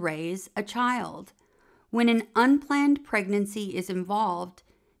probably to raise a child. When an unplanned pregnancy is involved,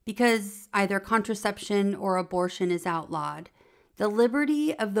 because either contraception or abortion is outlawed, the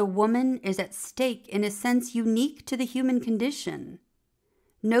liberty of the woman is at stake in a sense unique to the human condition.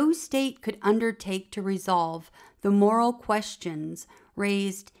 No state could undertake to resolve the moral questions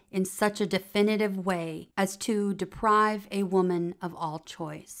raised in such a definitive way as to deprive a woman of all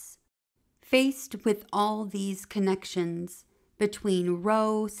choice. Faced with all these connections between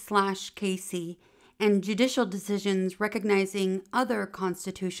Roe/Casey and judicial decisions recognizing other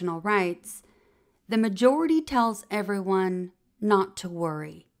constitutional rights, the majority tells everyone not to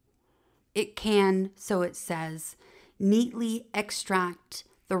worry. It can, so it says, neatly extract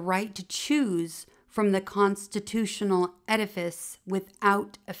the right to choose from the constitutional edifice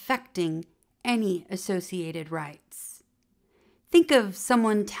without affecting any associated rights. Think of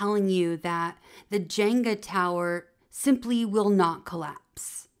someone telling you that the Jenga tower simply will not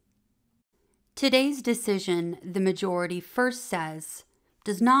collapse. Today's decision, the majority first says,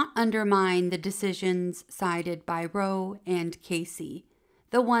 does not undermine the decisions cited by Roe and Casey,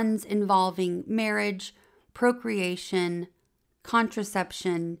 the ones involving marriage, procreation,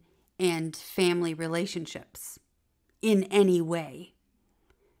 contraception, and family relationships, in any way.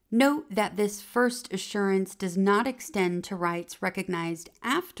 Note that this first assurance does not extend to rights recognized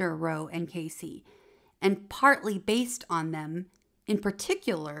after Roe and Casey, and partly based on them, in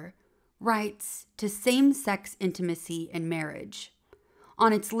particular, rights to same-sex intimacy and marriage.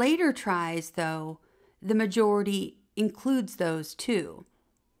 On its later tries, though, the majority includes those too.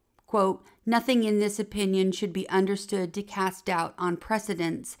 Quote, "Nothing in this opinion should be understood to cast doubt on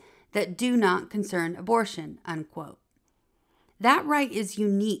precedents that do not concern abortion," unquote. That right is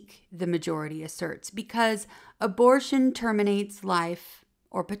unique, the majority asserts, because abortion terminates life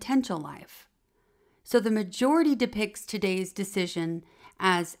or potential life. So the majority depicts today's decision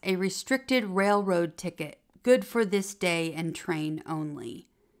as a restricted railroad ticket, good for this day and train only.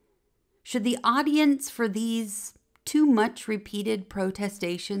 Should the audience for these too much repeated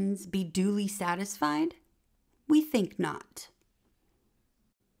protestations be duly satisfied? We think not.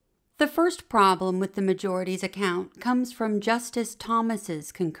 The first problem with the majority's account comes from Justice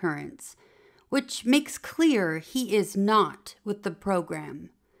Thomas's concurrence, which makes clear he is not with the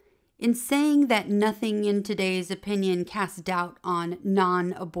program. In saying that nothing in today's opinion casts doubt on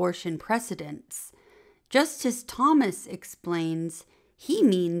non-abortion precedents, Justice Thomas explains he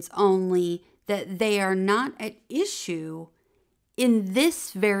means only that they are not at issue in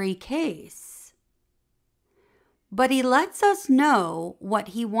this very case. But he lets us know what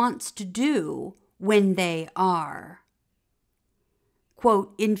he wants to do when they are.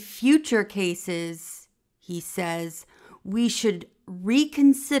 Quote, "In future cases," he says, "we should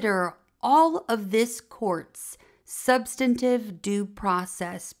reconsider all of this court's substantive due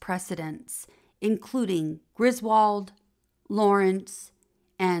process precedents, including Griswold, Lawrence,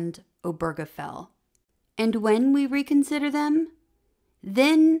 and Obergefell. And when we reconsider them,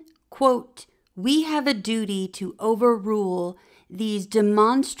 then, quote, we have a duty to overrule these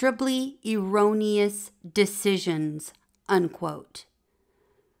demonstrably erroneous decisions," unquote.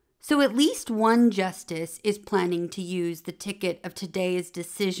 So at least one justice is planning to use the ticket of today's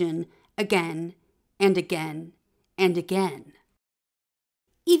decision again and again and again.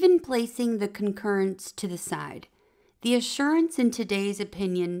 Even placing the concurrence to the side, the assurance in today's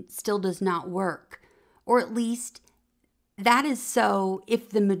opinion still does not work, or at least that is so if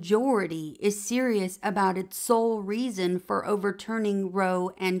the majority is serious about its sole reason for overturning Roe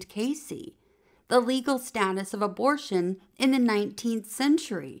and Casey, the legal status of abortion in the 19th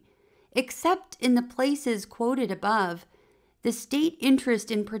century. Except in the places quoted above, the state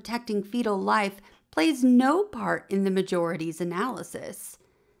interest in protecting fetal life plays no part in the majority's analysis.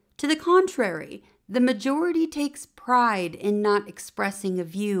 To the contrary, the majority takes pride in not expressing a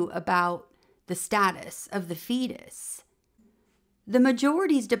view about the status of the fetus. The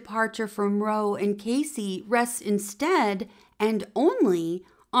majority's departure from Roe and Casey rests instead, and only,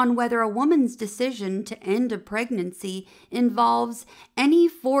 on whether a woman's decision to end a pregnancy involves any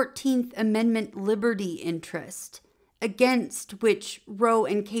 14th Amendment liberty interest, against which Roe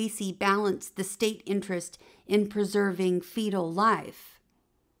and Casey balanced the state interest in preserving fetal life.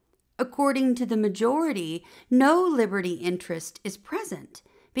 According to the majority, no liberty interest is present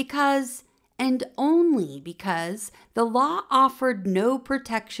because, and only because, the law offered no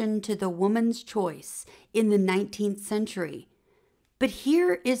protection to the woman's choice in the 19th century. But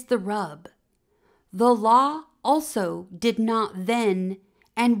here is the rub. The law also did not then,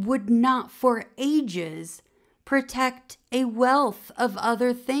 and would not for ages, protect a wealth of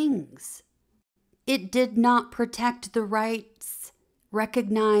other things. It did not protect the rights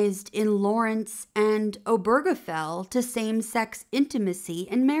recognized in Lawrence and Obergefell to same-sex intimacy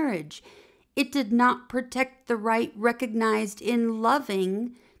and marriage. It did not protect the right recognized in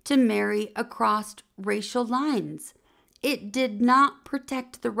Loving to marry across racial lines. It did not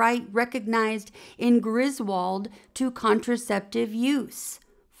protect the right recognized in Griswold to contraceptive use.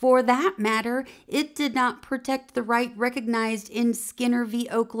 For that matter, it did not protect the right recognized in Skinner v.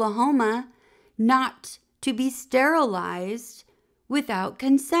 Oklahoma not to be sterilized without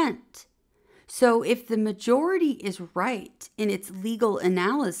consent. So if the majority is right in its legal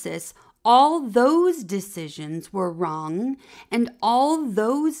analysis, all those decisions were wrong, and all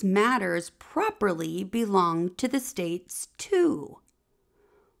those matters properly belong to the states too,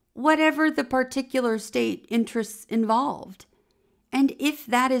 whatever the particular state interests involved. And if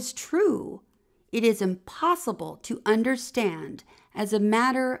that is true, it is impossible to understand as a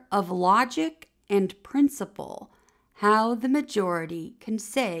matter of logic and principle how the majority can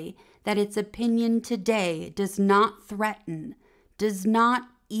say that its opinion today does not threaten, does not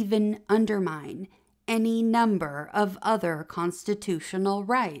even undermine any number of other constitutional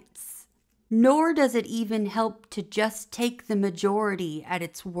rights. Nor does it even help to just take the majority at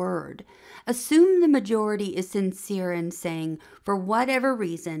its word. Assume the majority is sincere in saying, for whatever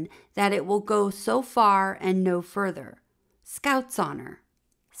reason, that it will go so far and no further. Scout's honor.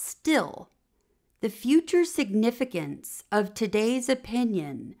 Still, the future significance of today's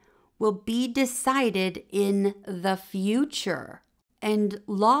opinion will be decided in the future. And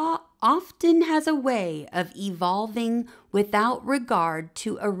law often has a way of evolving without regard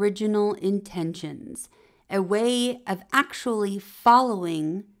to original intentions, a way of actually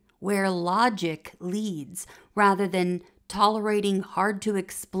following where logic leads rather than tolerating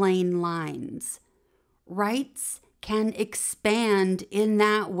hard-to-explain lines. Rights can expand in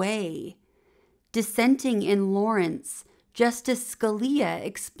that way. Dissenting in Lawrence, Justice Scalia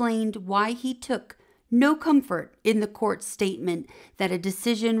explained why he took no comfort in the court's statement that a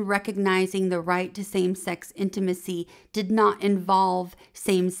decision recognizing the right to same-sex intimacy did not involve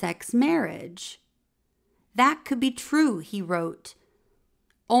same-sex marriage. That could be true, he wrote,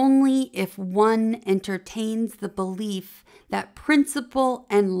 only if one entertains the belief that principle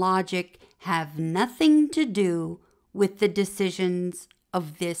and logic have nothing to do with the decisions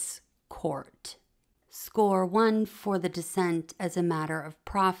of this court. Score 1 for the dissent as a matter of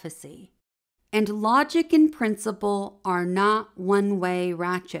prophecy. And logic and principle are not one-way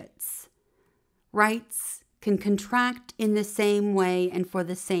ratchets. Rights can contract in the same way and for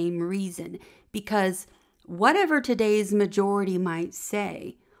the same reason, because whatever today's majority might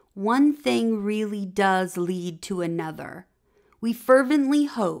say, one thing really does lead to another. We fervently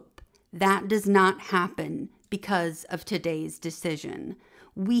hope that does not happen because of today's decision.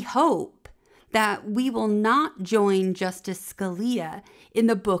 We hope that we will not join Justice Scalia in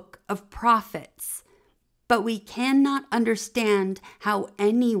the Book of Prophets, but we cannot understand how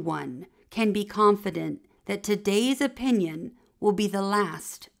anyone can be confident that today's opinion will be the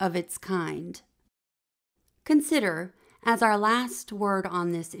last of its kind. Consider, as our last word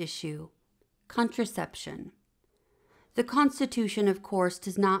on this issue, contraception. The Constitution, of course,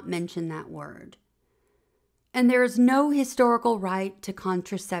 does not mention that word. And there is no historical right to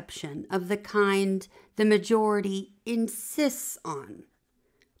contraception of the kind the majority insists on.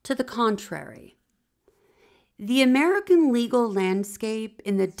 To the contrary, the American legal landscape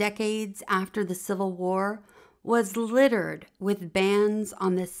in the decades after the Civil War was littered with bans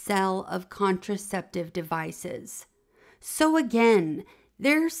on the sale of contraceptive devices. So again,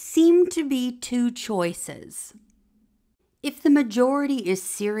 There seem to be two choices. If the majority is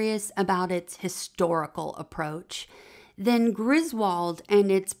serious about its historical approach, then Griswold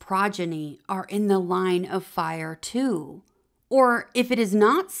and its progeny are in the line of fire too. Or if it is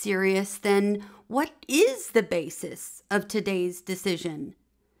not serious, then what is the basis of today's decision?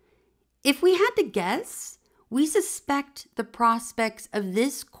 If we had to guess, we suspect the prospects of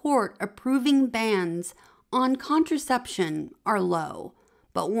this court approving bans on contraception are low.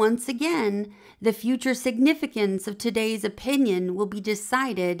 But once again, the future significance of today's opinion will be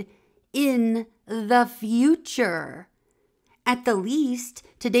decided in the future. At the least,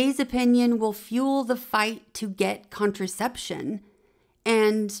 today's opinion will fuel the fight to get contraception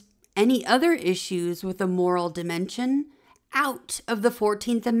and any other issues with a moral dimension out of the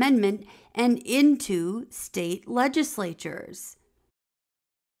 14th Amendment and into state legislatures.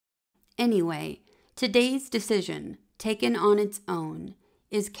 Anyway, today's decision, taken on its own,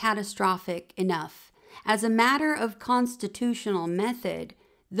 is catastrophic enough. As a matter of constitutional method,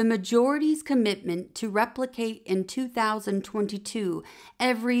 the majority's commitment to replicate in 2022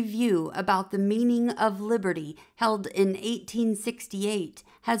 every view about the meaning of liberty held in 1868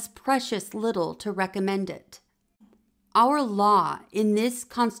 has precious little to recommend it. Our law in this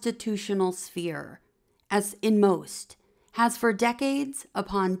constitutional sphere, as in most, has for decades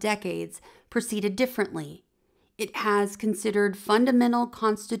upon decades proceeded differently. It has considered fundamental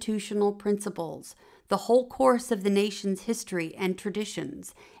constitutional principles, the whole course of the nation's history and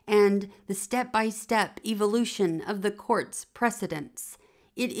traditions, and the step-by-step evolution of the court's precedents.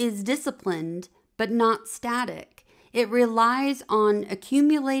 It is disciplined, but not static. It relies on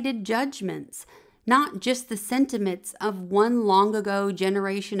accumulated judgments, not just the sentiments of one long-ago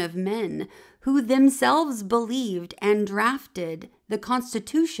generation of men who themselves believed and drafted the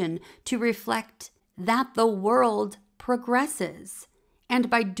Constitution to reflect that the world progresses. And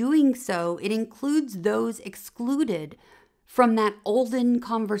by doing so, it includes those excluded from that olden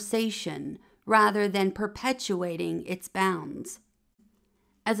conversation rather than perpetuating its bounds.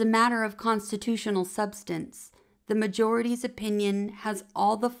 As a matter of constitutional substance, the majority's opinion has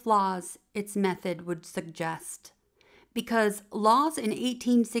all the flaws its method would suggest. Because laws in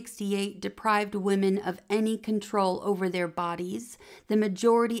 1868 deprived women of any control over their bodies, the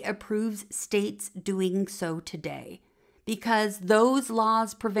majority approves states doing so today. Because those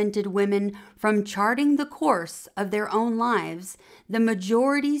laws prevented women from charting the course of their own lives, the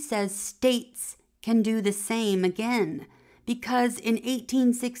majority says states can do the same again. Because in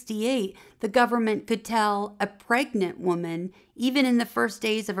 1868, the government could tell a pregnant woman, even in the first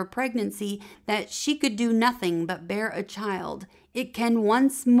days of her pregnancy, that she could do nothing but bear a child. It can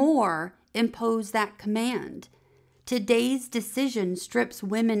once more impose that command. Today's decision strips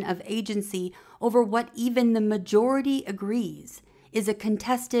women of agency over what even the majority agrees is a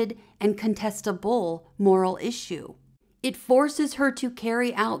contested and contestable moral issue. It forces her to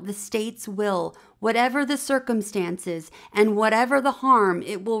carry out the state's will, whatever the circumstances and whatever the harm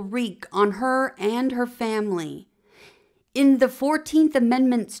it will wreak on her and her family. In the 14th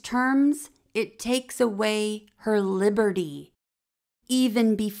Amendment's terms, it takes away her liberty.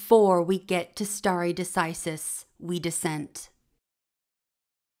 Even before we get to stare decisis, we dissent.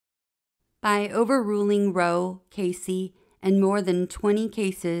 By overruling Roe, Casey, and more than 20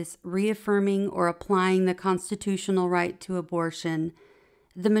 cases reaffirming or applying the constitutional right to abortion,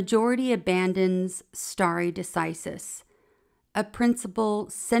 the majority abandons stare decisis, a principle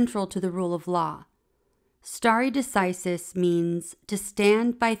central to the rule of law. Stare decisis means to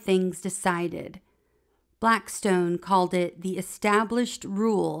stand by things decided. Blackstone called it the established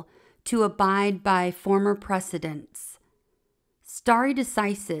rule to abide by former precedents. Stare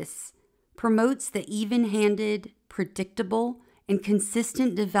decisis promotes the even-handed, predictable, and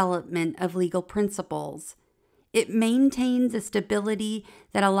consistent development of legal principles. It maintains a stability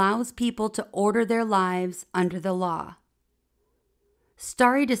that allows people to order their lives under the law.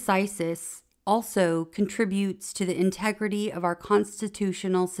 Stare decisis also contributes to the integrity of our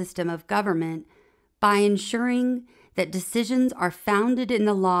constitutional system of government by ensuring that decisions are founded in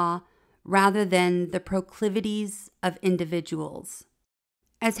the law rather than the proclivities of individuals.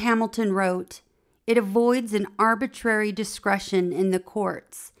 As Hamilton wrote, it avoids an arbitrary discretion in the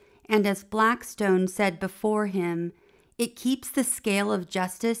courts, and as Blackstone said before him, it keeps the scale of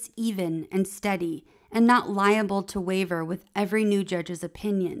justice even and steady and not liable to waver with every new judge's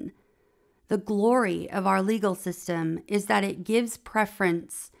opinion. The glory of our legal system is that it gives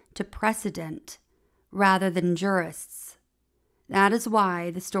preference to precedent rather than jurists. That is why,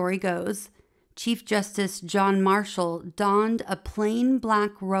 the story goes, Chief Justice John Marshall donned a plain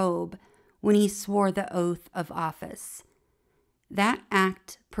black robe when he swore the oath of office. That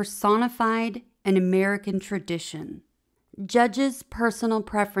act personified an American tradition. Judges' personal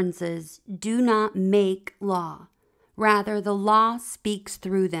preferences do not make law. Rather, the law speaks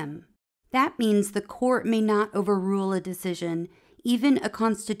through them. That means the court may not overrule a decision, even a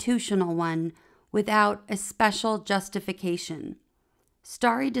constitutional one, without a special justification.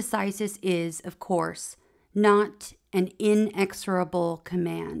 Stare decisis is, of course, not an inexorable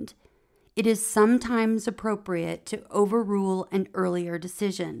command. It is sometimes appropriate to overrule an earlier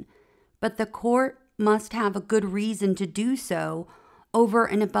decision, but the court must have a good reason to do so over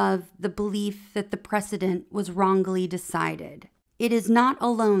and above the belief that the precedent was wrongly decided. It is not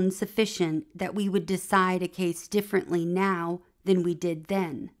alone sufficient that we would decide a case differently now than we did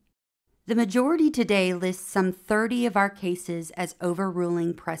then. The majority today lists some 30 of our cases as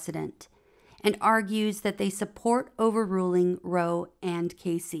overruling precedent and argues that they support overruling Roe and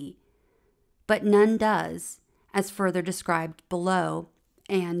Casey. But none does, as further described below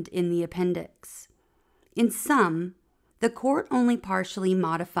and in the appendix. In some, the court only partially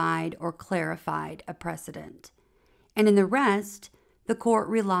modified or clarified a precedent, and in the rest, the court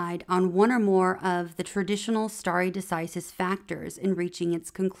relied on one or more of the traditional stare decisis factors in reaching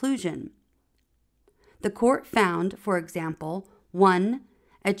its conclusion. The court found, for example, 1.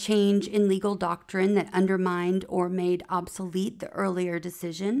 A change in legal doctrine that undermined or made obsolete the earlier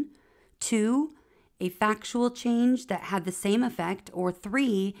decision, 2. A factual change that had the same effect, or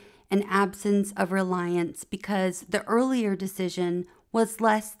 3. An absence of reliance because the earlier decision was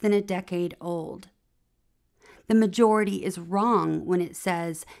less than a decade old. The majority is wrong when it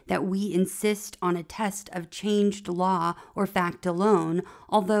says that we insist on a test of changed law or fact alone,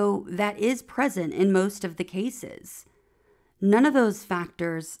 although that is present in most of the cases. None of those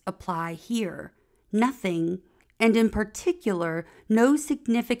factors apply here. Nothing, and in particular, no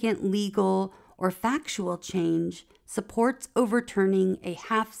significant legal or factual change supports overturning a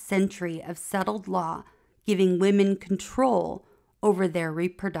half-century of settled law, giving women control over their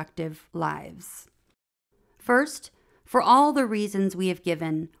reproductive lives. First, for all the reasons we have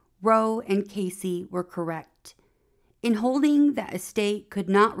given, Roe and Casey were correct. In holding that a state could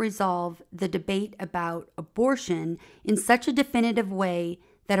not resolve the debate about abortion in such a definitive way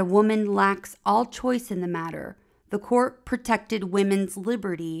that a woman lacks all choice in the matter, the court protected women's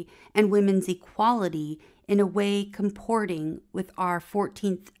liberty and women's equality in a way comporting with our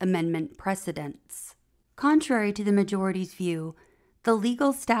 14th Amendment precedents. Contrary to the majority's view, the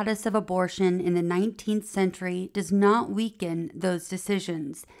legal status of abortion in the 19th century does not weaken those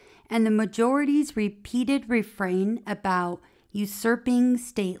decisions, and the majority's repeated refrain about usurping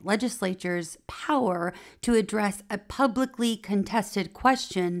state legislatures' power to address a publicly contested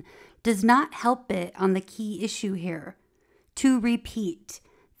question does not help it on the key issue here. To repeat,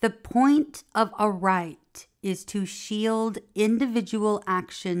 the point of a right is to shield individual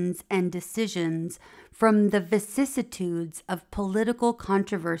actions and decisions from the vicissitudes of political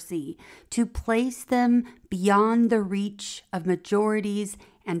controversy, to place them beyond the reach of majorities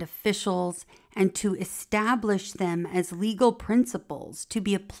and officials, and to establish them as legal principles to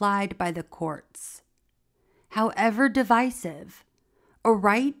be applied by the courts. However divisive, a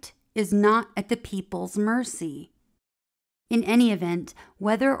right is not at the people's mercy. In any event,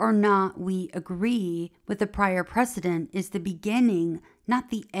 whether or not we agree with the prior precedent is the beginning, not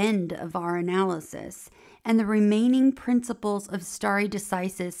the end of our analysis, and the remaining principles of stare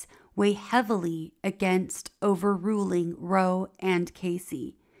decisis weigh heavily against overruling Roe and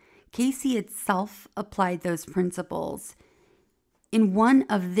Casey. Casey itself applied those principles in one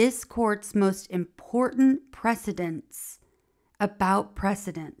of this court's most important precedents about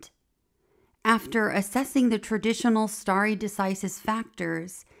precedent. After assessing the traditional stare decisis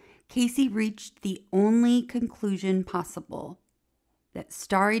factors, Casey reached the only conclusion possible, that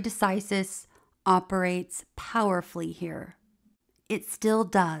stare decisis operates powerfully here. It still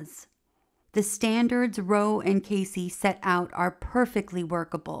does. The standards Roe and Casey set out are perfectly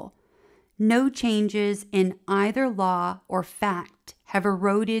workable. No changes in either law or fact have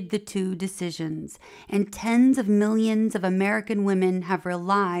eroded the two decisions, and tens of millions of American women have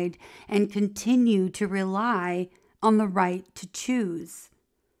relied and continue to rely on the right to choose.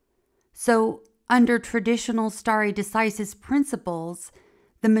 So, under traditional stare decisis principles,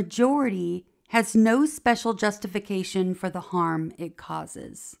 the majority has no special justification for the harm it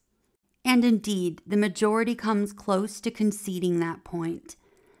causes. And indeed, the majority comes close to conceding that point.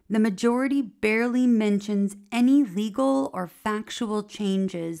 The majority barely mentions any legal or factual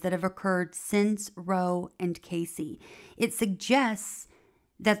changes that have occurred since Roe and Casey. It suggests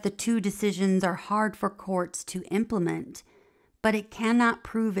that the two decisions are hard for courts to implement, but it cannot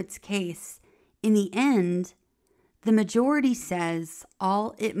prove its case. In the end, The majority says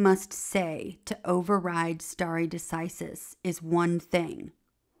all it must say to override stare decisis is one thing: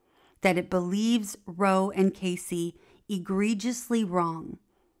 that it believes Roe and Casey egregiously wrong.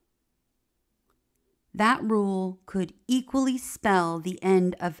 That rule could equally spell the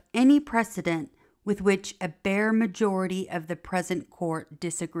end of any precedent with which a bare majority of the present court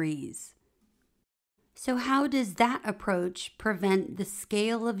disagrees. So how does that approach prevent the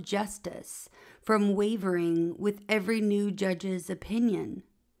scale of justice from wavering with every new judge's opinion?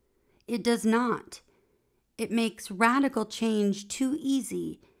 It does not. It makes radical change too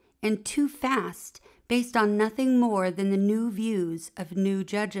easy and too fast based on nothing more than the new views of new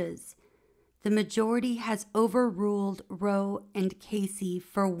judges. The majority has overruled Roe and Casey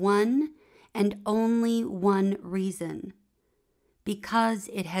for one and only one reason: because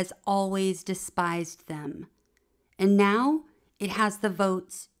it has always despised them, and now it has the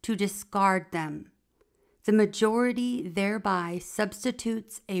votes to discard them. The majority thereby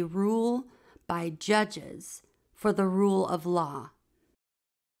substitutes a rule by judges for the rule of law.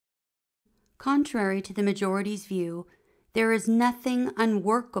 Contrary to the majority's view, there is nothing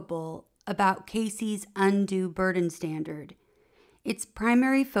unworkable about Casey's undue burden standard. Its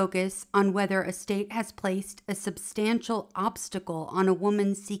primary focus on whether a state has placed a substantial obstacle on a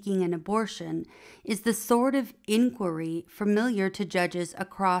woman seeking an abortion is the sort of inquiry familiar to judges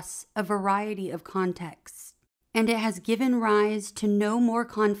across a variety of contexts, and it has given rise to no more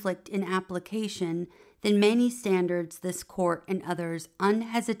conflict in application than many standards this court and others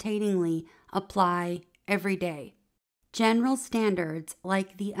unhesitatingly apply every day. General standards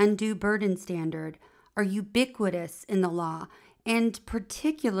like the undue burden standard are ubiquitous in the law, and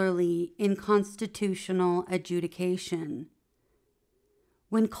particularly in constitutional adjudication.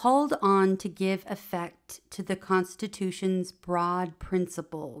 When called on to give effect to the Constitution's broad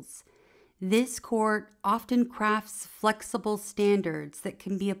principles, this court often crafts flexible standards that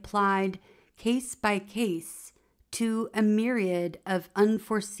can be applied case by case to a myriad of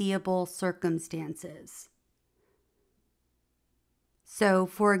unforeseeable circumstances. So,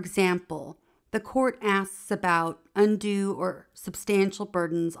 for example, the court asks about undue or substantial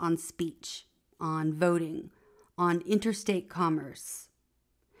burdens on speech, on voting, on interstate commerce.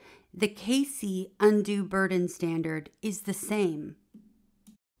 The Casey undue burden standard is the same.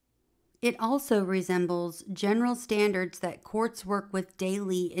 It also resembles general standards that courts work with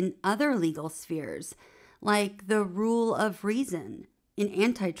daily in other legal spheres, like the rule of reason in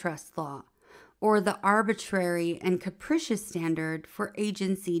antitrust law, or the arbitrary and capricious standard for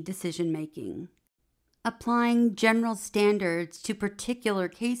agency decision-making. Applying general standards to particular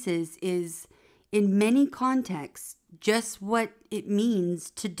cases is, in many contexts, just what it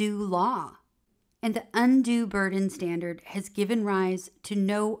means to do law. And the undue burden standard has given rise to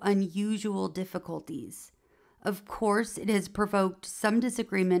no unusual difficulties. Of course, it has provoked some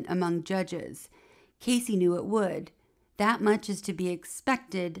disagreement among judges. Casey knew it would. That much is to be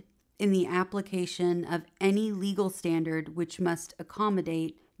expected in the application of any legal standard which must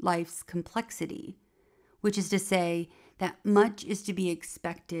accommodate life's complexity, which is to say that much is to be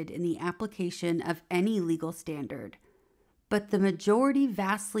expected in the application of any legal standard. But the majority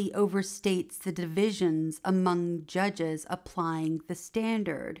vastly overstates the divisions among judges applying the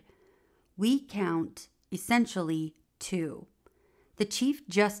standard. We count essentially two. The Chief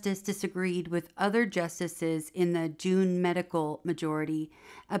Justice disagreed with other justices in the June medical majority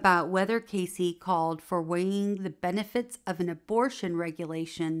about whether Casey called for weighing the benefits of an abortion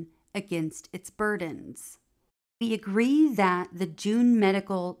regulation against its burdens. We agree that the June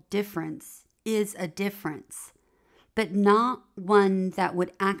medical difference is a difference, but not one that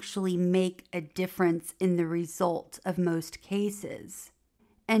would actually make a difference in the result of most cases,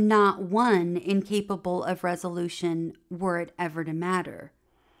 and not one incapable of resolution were it ever to matter.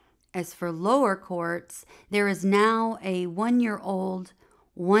 As for lower courts, there is now a 1-year-old,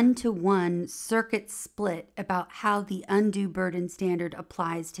 1-to-1 circuit split about how the undue burden standard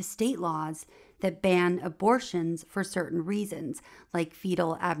applies to state laws that ban abortions for certain reasons, like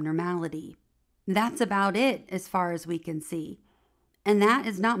fetal abnormality. That's about it as far as we can see, and that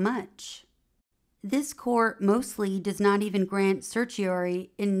is not much. This court mostly does not even grant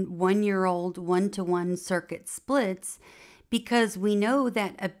certiorari in 1-year-old 1-to-1 circuit splits because we know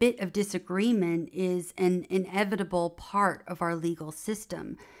that a bit of disagreement is an inevitable part of our legal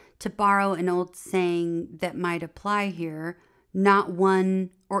system. To borrow an old saying that might apply here, not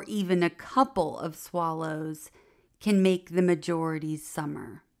one or even a couple of swallows can make the majority's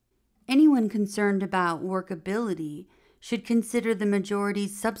summer. Anyone concerned about workability should consider the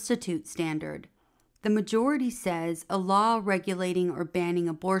majority's substitute standard, The majority says a law regulating or banning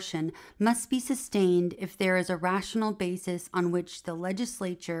abortion must be sustained if there is a rational basis on which the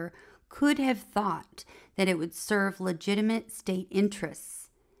legislature could have thought that it would serve legitimate state interests.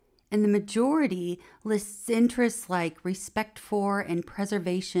 And the majority lists interests like respect for and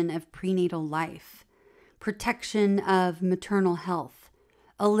preservation of prenatal life, protection of maternal health,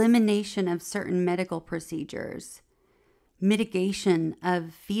 elimination of certain medical procedures, mitigation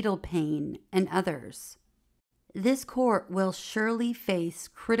of fetal pain, and others. This court will surely face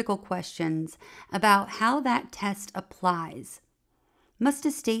critical questions about how that test applies. Must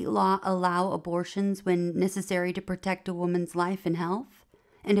a state law allow abortions when necessary to protect a woman's life and health?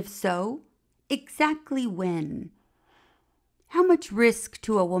 And if so, exactly when? How much risk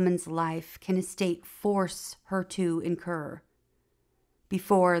to a woman's life can a state force her to incur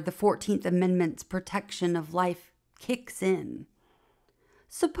before the 14th Amendment's protection of life kicks in?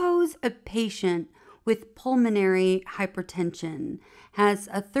 Suppose a patient with pulmonary hypertension has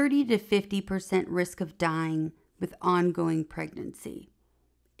a 30 to 50% risk of dying with ongoing pregnancy.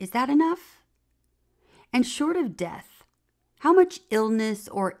 Is that enough? And short of death, how much illness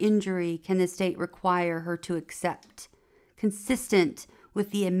or injury can the state require her to accept, consistent with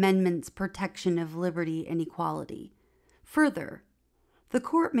the amendment's protection of liberty and equality? Further, the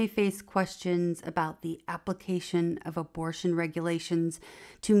court may face questions about the application of abortion regulations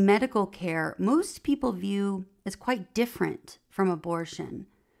to medical care most people view as quite different from abortion.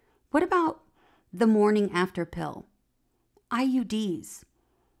 What about the morning after pill, IUDs,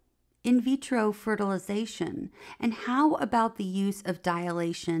 in vitro fertilization, and how about the use of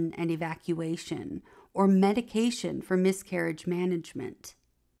dilation and evacuation or medication for miscarriage management?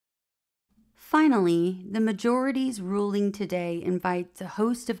 Finally, the majority's ruling today invites a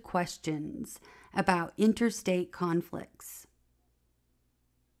host of questions about interstate conflicts.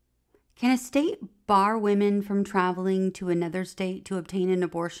 Can a state bar women from traveling to another state to obtain an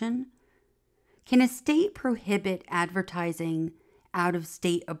abortion? Can a state prohibit advertising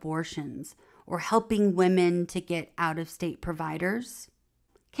out-of-state abortions or helping women to get out-of-state providers?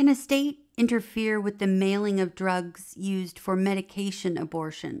 Can a state interfere with the mailing of drugs used for medication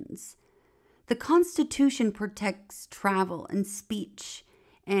abortions? The Constitution protects travel and speech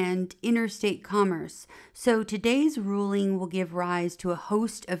and interstate commerce, so today's ruling will give rise to a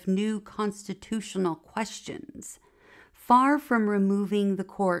host of new constitutional questions. Far from removing the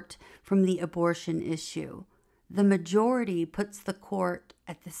court from the abortion issue, the majority puts the court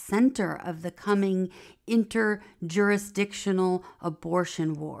at the center of the coming interjurisdictional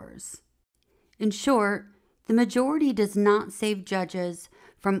abortion wars. In short, the majority does not save judges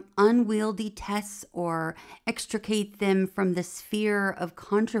from unwieldy tests or extricate them from the sphere of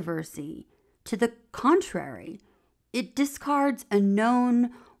controversy. To the contrary, it discards a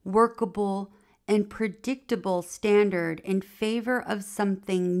known, workable, and predictable standard in favor of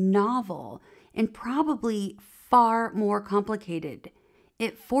something novel and probably far more complicated.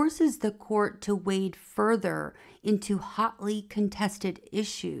 It forces the court to wade further into hotly contested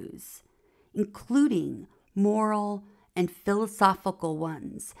issues, including moral and philosophical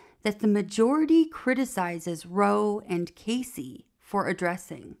ones that the majority criticizes Roe and Casey for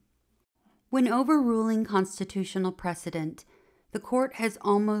addressing. When overruling constitutional precedent, the court has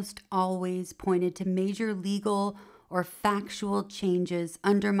almost always pointed to major legal or factual changes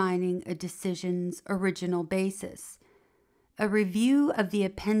undermining a decision's original basis. A review of the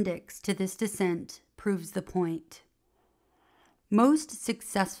appendix to this dissent proves the point. Most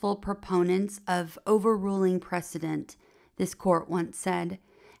successful proponents of overruling precedent, this court once said,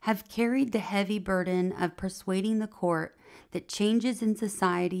 have carried the heavy burden of persuading the court that changes in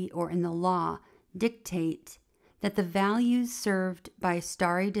society or in the law dictate that the values served by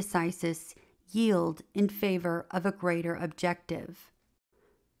stare decisis yield in favor of a greater objective.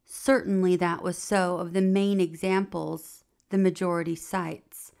 Certainly that was so of the main examples the majority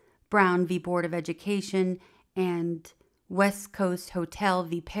cites, Brown v. Board of Education and West Coast Hotel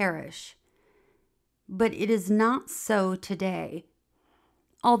v. Parish. But it is not so today.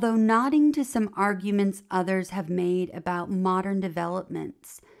 Although nodding to some arguments others have made about modern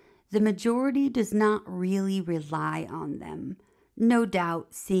developments, the majority does not really rely on them, no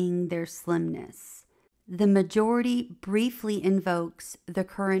doubt seeing their slimness. The majority briefly invokes the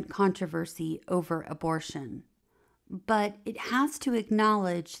current controversy over abortion. But it has to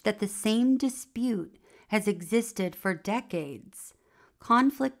acknowledge that the same dispute has existed for decades.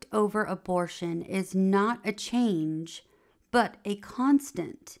 Conflict over abortion is not a change, but a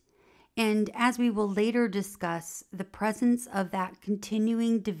constant. And as we will later discuss, the presence of that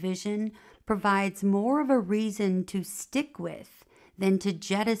continuing division provides more of a reason to stick with than to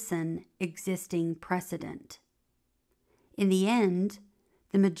jettison existing precedent. In the end,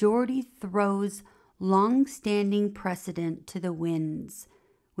 the majority throws long-standing precedent to the winds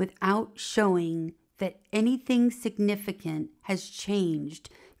without showing that anything significant has changed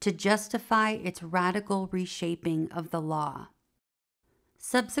to justify its radical reshaping of the law.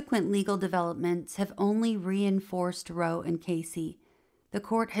 Subsequent legal developments have only reinforced Roe and Casey. The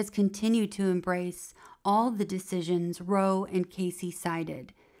court has continued to embrace all the decisions Roe and Casey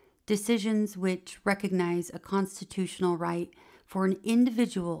cited, decisions which recognize a constitutional right for an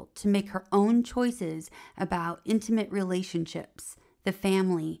individual to make her own choices about intimate relationships, the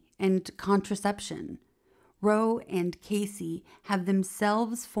family, and contraception. Roe and Casey have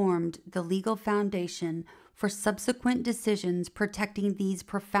themselves formed the legal foundation for subsequent decisions protecting these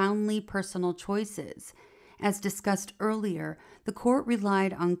profoundly personal choices. As discussed earlier, the court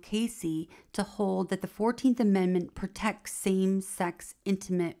relied on Casey to hold that the 14th Amendment protects same-sex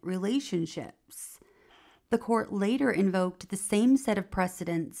intimate relationships. The court later invoked the same set of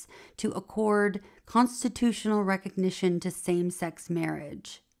precedents to accord constitutional recognition to same-sex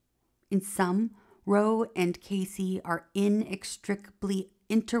marriage. In sum, Roe and Casey are inextricably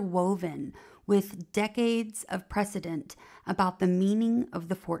interwoven with decades of precedent about the meaning of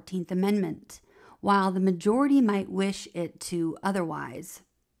the 14th Amendment, while the majority might wish it otherwise.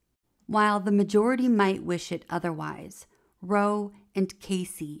 Roe and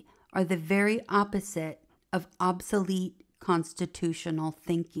Casey are the very opposite of obsolete constitutional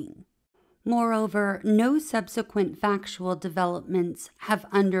thinking. Moreover, no subsequent factual developments have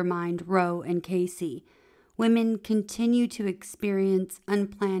undermined Roe and Casey. Women continue to experience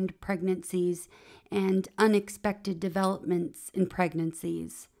unplanned pregnancies and unexpected developments in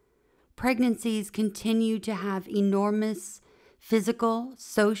pregnancies. Pregnancies continue to have enormous physical,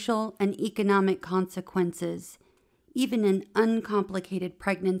 social, and economic consequences. Even an uncomplicated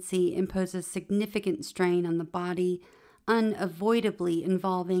pregnancy imposes significant strain on the body, unavoidably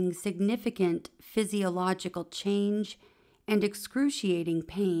involving significant physiological change and excruciating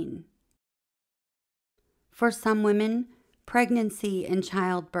pain. For some women, pregnancy and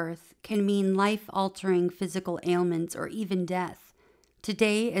childbirth can mean life-altering physical ailments or even death.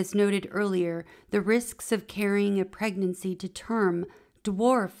 Today, as noted earlier, the risks of carrying a pregnancy to term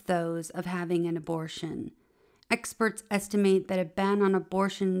dwarf those of having an abortion. Experts estimate that a ban on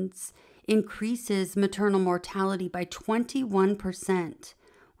abortions increases maternal mortality by 21%,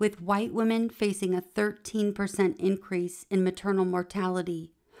 with white women facing a 13% increase in maternal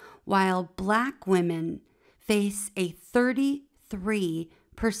mortality, while Black women face a 33%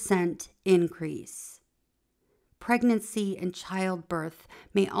 increase. Pregnancy and childbirth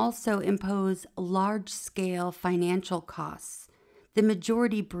may also impose large-scale financial costs. The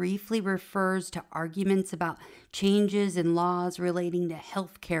majority briefly refers to arguments about changes in laws relating to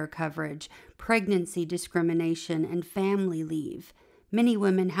health care coverage, pregnancy discrimination, and family leave. Many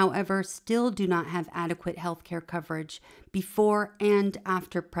women, however, still do not have adequate health care coverage before and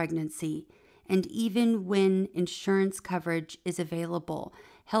after pregnancy, and even when insurance coverage is available,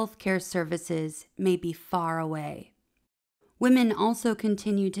 health care services may be far away. Women also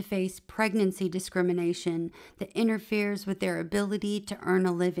continue to face pregnancy discrimination that interferes with their ability to earn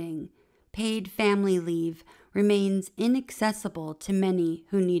a living. Paid family leave remains inaccessible to many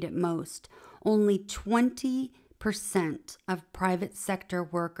who need it most. Only 20% of private sector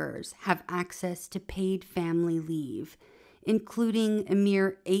workers have access to paid family leave, including a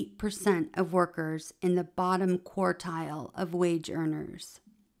mere 8% of workers in the bottom quartile of wage earners.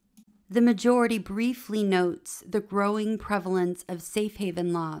 The majority briefly notes the growing prevalence of safe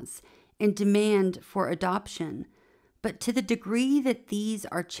haven laws and demand for adoption, but to the degree that these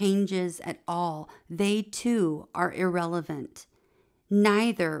are changes at all, they too are irrelevant.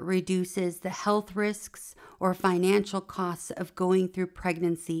 Neither reduces the health risks or financial costs of going through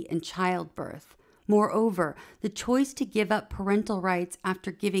pregnancy and childbirth. Moreover, the choice to give up parental rights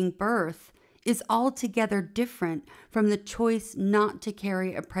after giving birth is altogether different from the choice not to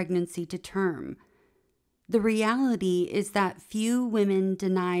carry a pregnancy to term. The reality is that few women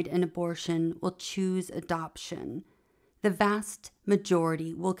denied an abortion will choose adoption. The vast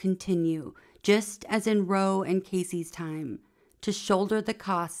majority will continue, just as in Roe and Casey's time, to shoulder the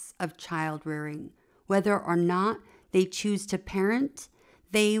costs of child rearing. Whether or not they choose to parent,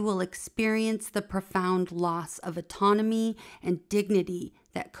 they will experience the profound loss of autonomy and dignity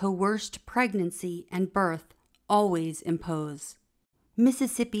that coerced pregnancy and birth always impose.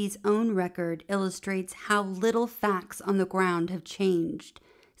 Mississippi's own record illustrates how little facts on the ground have changed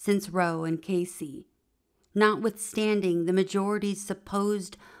since Roe and Casey. Notwithstanding the majority's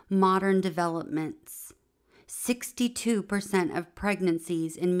supposed modern developments, 62% of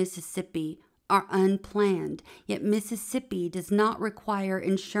pregnancies in Mississippi are unplanned, yet Mississippi does not require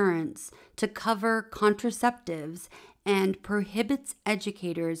insurance to cover contraceptives and prohibits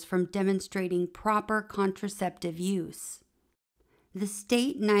educators from demonstrating proper contraceptive use. The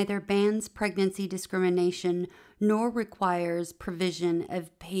state neither bans pregnancy discrimination nor requires provision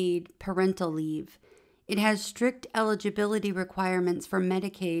of paid parental leave. It has strict eligibility requirements for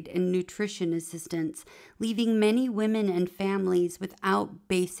Medicaid and nutrition assistance, leaving many women and families without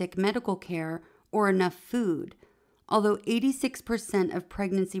basic medical care or enough food. Although 86% of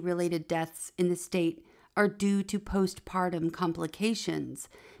pregnancy-related deaths in the state are due to postpartum complications,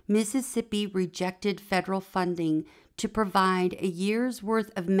 Mississippi rejected federal funding to provide a year's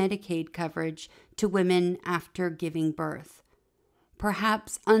worth of Medicaid coverage to women after giving birth.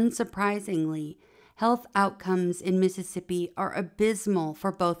 Perhaps unsurprisingly, health outcomes in Mississippi are abysmal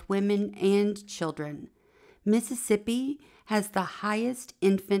for both women and children. Mississippi has the highest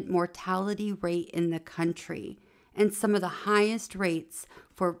infant mortality rate in the country and some of the highest rates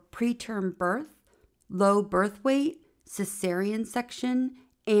for preterm birth, low birth weight, cesarean section,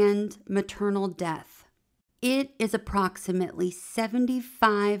 and maternal death. It is approximately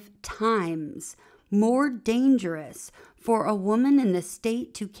 75 times more dangerous for a woman in the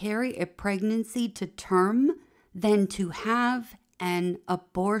state to carry a pregnancy to term than to have an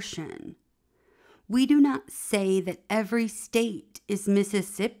abortion. We do not say that every state is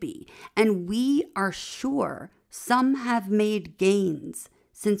Mississippi, and we are sure some have made gains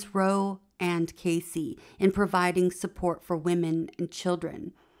since Roe and Casey in providing support for women and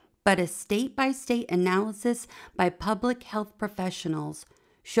children. But a state-by-state analysis by public health professionals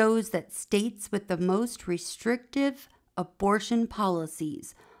shows that states with the most restrictive abortion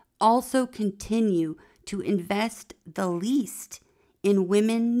policies also continue to invest the least in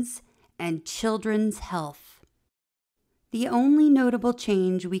women's and children's health. The only notable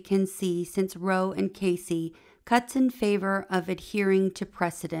change we can see since Roe and Casey cuts in favor of adhering to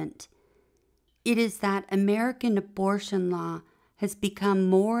precedent. It is that American abortion law has become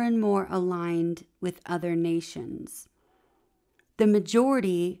more and more aligned with other nations. The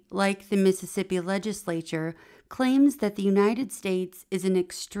majority, like the Mississippi legislature, claims that the United States is an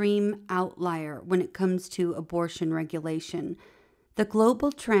extreme outlier when it comes to abortion regulation. The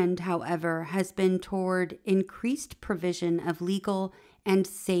global trend, however, has been toward increased provision of legal and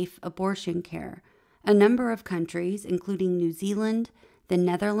safe abortion care. A number of countries, including New Zealand, the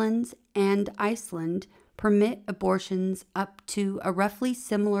Netherlands, and Iceland, permit abortions up to a roughly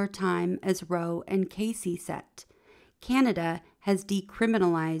similar time as Roe and Casey set. Canada has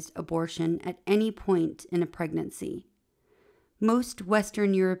decriminalized abortion at any point in a pregnancy. Most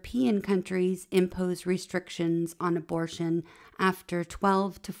Western European countries impose restrictions on abortion after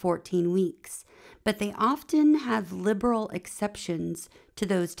 12 to 14 weeks, but they often have liberal exceptions to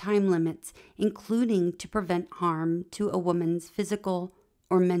those time limits, including to prevent harm to a woman's physical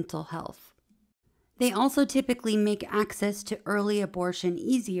or mental health. They also typically make access to early abortion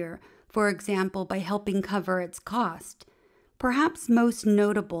easier, for example, by helping cover its cost. Perhaps most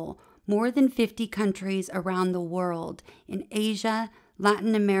notable, more than 50 countries around the world in Asia,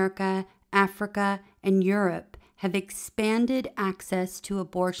 Latin America, Africa, and Europe have expanded access to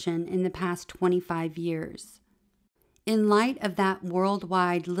abortion in the past 25 years. In light of that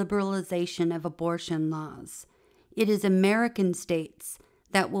worldwide liberalization of abortion laws, it is American states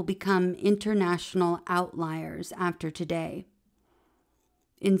that will become international outliers after today.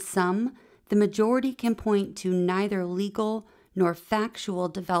 In some, the majority can point to neither legal nor factual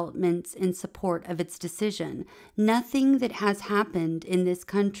developments in support of its decision. Nothing that has happened in this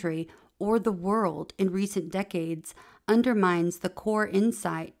country or the world in recent decades undermines the core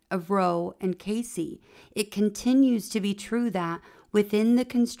insight of Roe and Casey. It continues to be true that, within the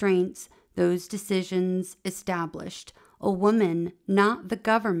constraints those decisions established, a woman, not the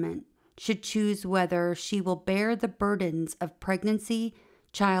government, should choose whether she will bear the burdens of pregnancy,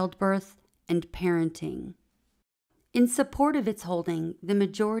 childbirth, and parenting. In support of its holding, the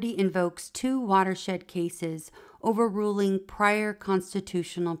majority invokes two watershed cases overruling prior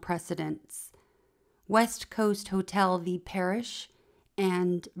constitutional precedents: West Coast Hotel v. Parrish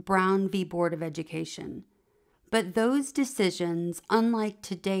and Brown v. Board of Education. But those decisions, unlike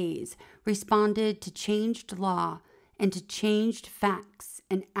today's, responded to changed law and to changed facts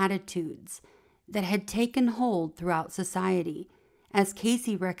and attitudes that had taken hold throughout society. As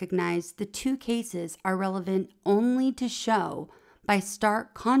Casey recognized, the two cases are relevant only to show, by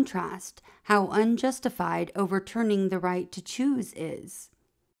stark contrast, how unjustified overturning the right to choose is.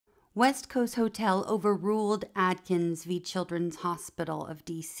 West Coast Hotel overruled Adkins v. Children's Hospital of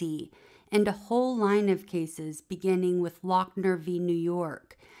D.C. and a whole line of cases beginning with Lochner v. New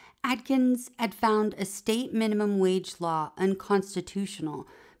York, Adkins had found a state minimum wage law unconstitutional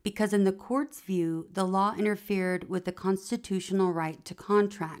because, in the court's view, the law interfered with the constitutional right to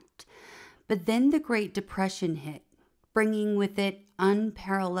contract. But then the Great Depression hit, bringing with it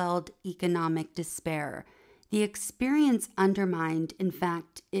unparalleled economic despair. The experience undermined, in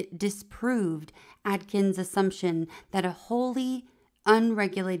fact, it disproved Adkins' assumption that a wholly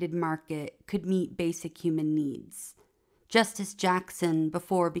unregulated market could meet basic human needs. Justice Jackson,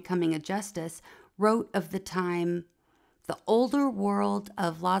 before becoming a justice, wrote of the time, "The older world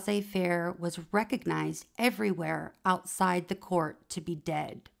of laissez-faire was recognized everywhere outside the court to be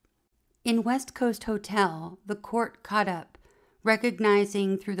dead." In West Coast Hotel, the court caught up,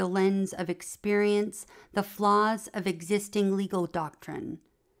 recognizing through the lens of experience the flaws of existing legal doctrine.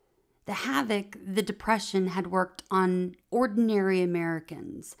 The havoc the Depression had worked on ordinary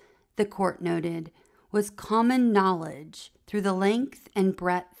Americans, the court noted, was common knowledge through the length and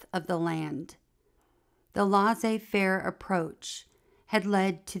breadth of the land. The laissez-faire approach had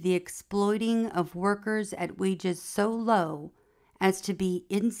led to the exploiting of workers at wages so low as to be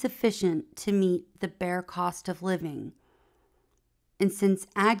insufficient to meet the bare cost of living. And since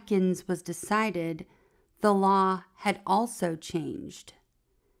Adkins was decided, the law had also changed.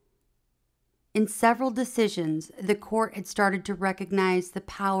 In several decisions, the court had started to recognize the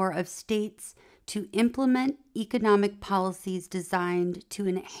power of states to implement economic policies designed to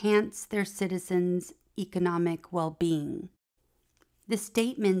enhance their citizens' economic well-being. The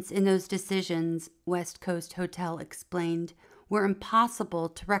statements in those decisions, West Coast Hotel explained, were impossible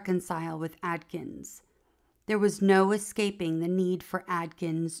to reconcile with Adkins. There was no escaping the need for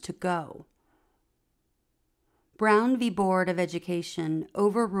Adkins to go. Brown v. Board of Education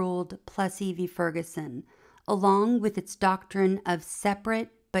overruled Plessy v. Ferguson, along with its doctrine of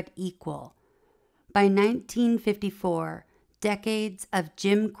separate but equal. By 1954, decades of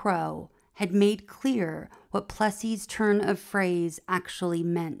Jim Crow had made clear what Plessy's turn of phrase actually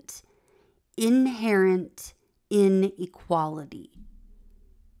meant: inherent inequality.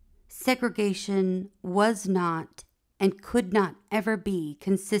 Segregation was not and could not ever be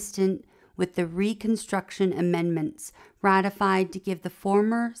consistent with the Reconstruction Amendments ratified to give the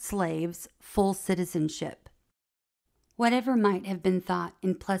former slaves full citizenship. Whatever might have been thought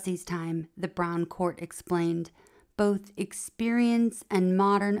in Plessy's time, the Brown Court explained, both experience and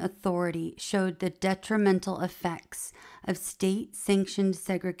modern authority showed the detrimental effects of state-sanctioned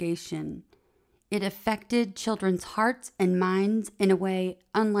segregation. It affected children's hearts and minds in a way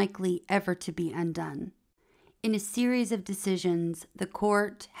unlikely ever to be undone. In a series of decisions, the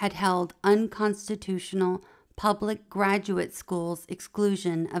court had held unconstitutional public graduate schools'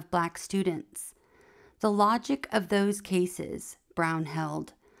 exclusion of black students. The logic of those cases, Brown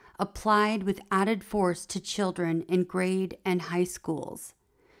held, applied with added force to children in grade and high schools.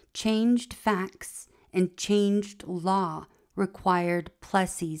 Changed facts and changed law required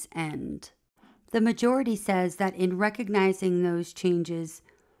Plessy's end. The majority says that in recognizing those changes,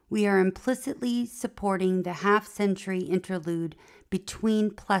 we are implicitly supporting the half-century interlude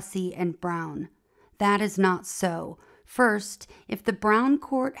between Plessy and Brown. That is not so. First, if the Brown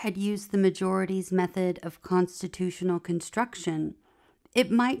Court had used the majority's method of constitutional construction, it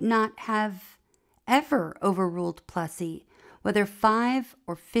might not have ever overruled Plessy, whether 5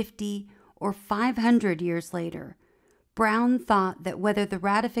 or 50 or 500 years later. Brown thought that whether the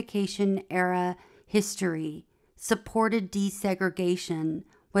ratification era history supported desegregation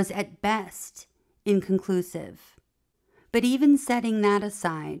was at best inconclusive. But even setting that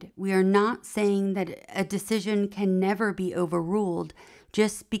aside, we are not saying that a decision can never be overruled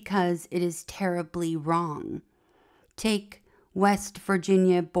just because it is terribly wrong. Take West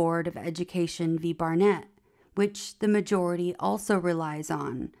Virginia Board of Education v. Barnett, which the majority also relies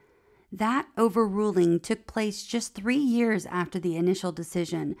on. That overruling took place just 3 years after the initial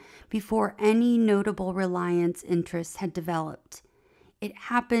decision, before any notable reliance interests had developed. It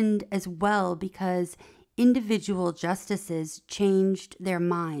happened as well because individual justices changed their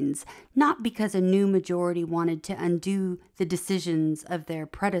minds, not because a new majority wanted to undo the decisions of their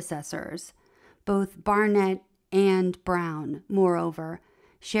predecessors. Both Barnett and Brown, moreover,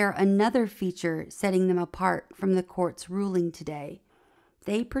 share another feature setting them apart from the court's ruling today.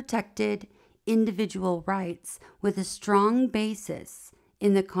 They protected individual rights with a strong basis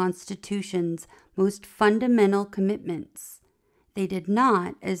in the Constitution's most fundamental commitments. They did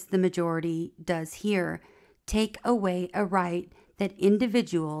not, as the majority does here, take away a right that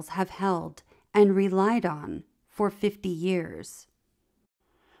individuals have held and relied on for 50 years.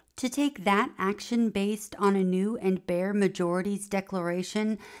 To take that action based on a new and bare majority's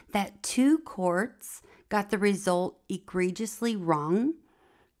declaration that two courts got the result egregiously wrong,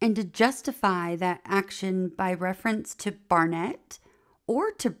 and to justify that action by reference to Barnett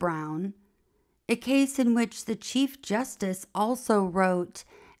or to Brown, a case in which the Chief Justice also wrote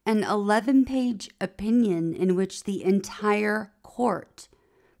an 11-page opinion in which the entire court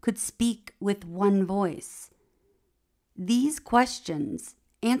could speak with one voice. These questions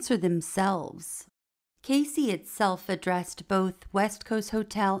answer themselves. Casey itself addressed both West Coast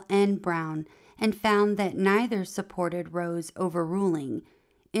Hotel and Brown and found that neither supported Roe's overruling.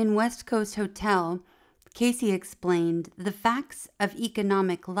 In West Coast Hotel, Casey explained the facts of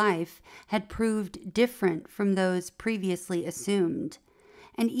economic life had proved different from those previously assumed.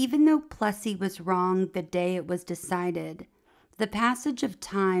 And even though Plessy was wrong the day it was decided, the passage of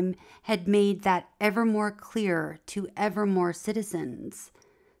time had made that ever more clear to ever more citizens.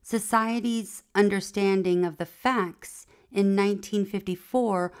 Society's understanding of the facts in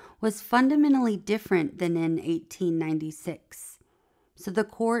 1954 was fundamentally different than in 1896. So the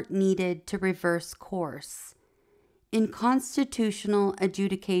court needed to reverse course. In constitutional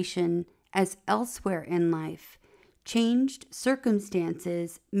adjudication, as elsewhere in life, changed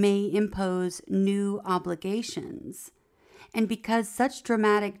circumstances may impose new obligations. And because such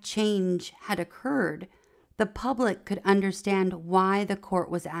dramatic change had occurred, the public could understand why the court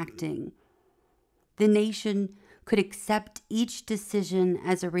was acting. The nation could accept each decision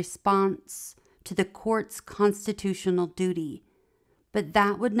as a response to the court's constitutional duty. But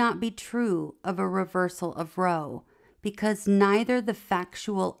that would not be true of a reversal of Roe, because neither the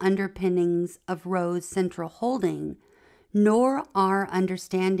factual underpinnings of Roe's central holding nor our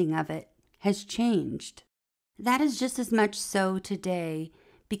understanding of it has changed. That is just as much so today,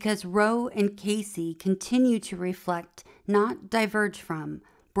 because Roe and Casey continue to reflect, not diverge from,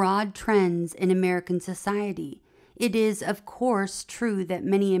 broad trends in American society. It is, of course, true that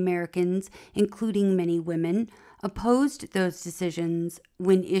many Americans, including many women, opposed those decisions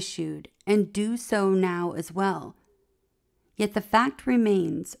when issued and do so now as well. Yet the fact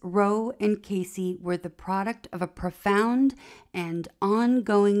remains, Roe and Casey were the product of a profound and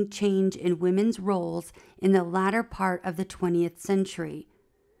ongoing change in women's roles in the latter part of the 20th century.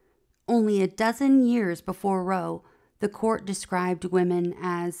 Only a dozen years before Roe, the court described women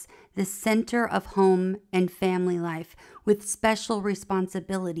as the center of home and family life with special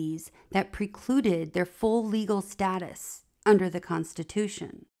responsibilities that precluded their full legal status under the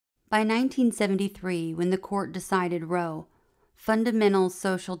Constitution. By 1973, when the court decided Roe, fundamental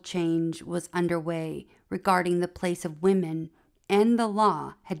social change was underway regarding the place of women, and the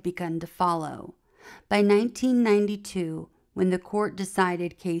law had begun to follow. By 1992, when the court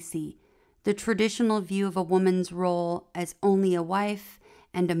decided Casey, the traditional view of a woman's role as only a wife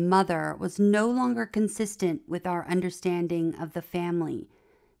and a mother was no longer consistent with our understanding of the family,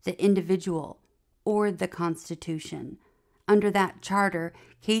 the individual, or the Constitution. Under that charter,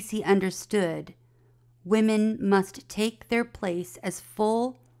 Casey understood women must take their place as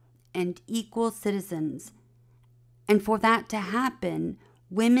full and equal citizens, and for that to happen,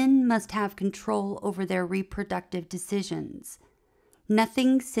 women must have control over their reproductive decisions.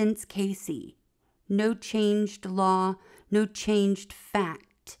 Nothing since Casey, no changed law, no changed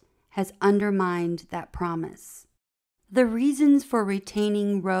fact, has undermined that promise. The reasons for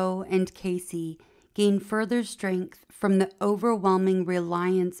retaining Roe and Casey gain further strength from the overwhelming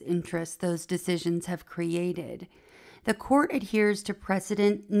reliance interest those decisions have created. The court adheres to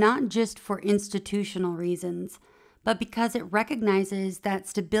precedent not just for institutional reasons, but because it recognizes that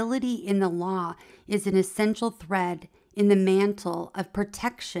stability in the law is an essential thread in the mantle of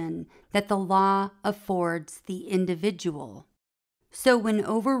protection that the law affords the individual. So when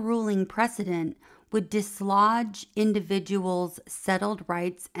overruling precedent would dislodge individuals' settled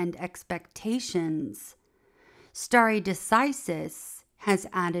rights and expectations, stare decisis has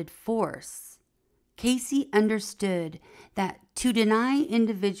added force. Casey understood that to deny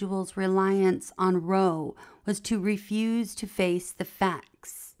individuals reliance on Roe was to refuse to face the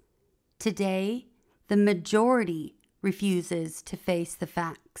facts. Today, the majority refuses to face the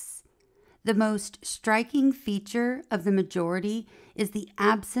facts. The most striking feature of the majority is the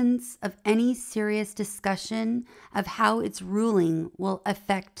absence of any serious discussion of how its ruling will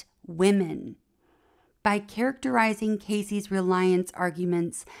affect women. By characterizing Casey's reliance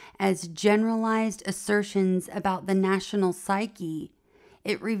arguments as generalized assertions about the national psyche,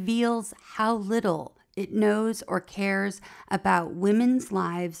 it reveals how little it knows or cares about women's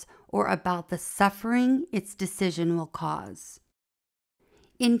lives or about the suffering its decision will cause.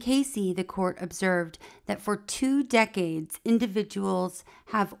 In Casey, the court observed that for 2 decades, individuals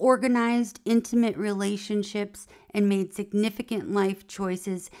have organized intimate relationships and made significant life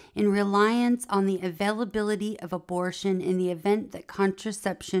choices in reliance on the availability of abortion in the event that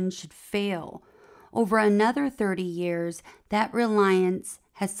contraception should fail. Over another 30 years, that reliance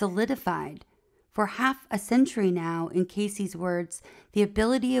has solidified. For half a century now, in Casey's words, the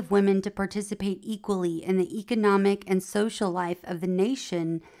ability of women to participate equally in the economic and social life of the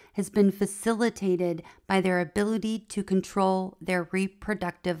nation has been facilitated by their ability to control their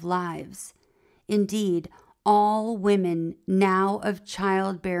reproductive lives. Indeed, all women now of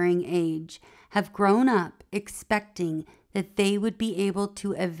childbearing age have grown up expecting that they would be able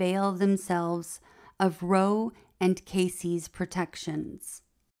to avail themselves of Roe and Casey's protections.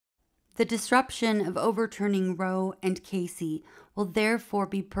 The disruption of overturning Roe and Casey will therefore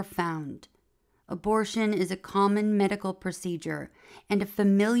be profound. Abortion is a common medical procedure and a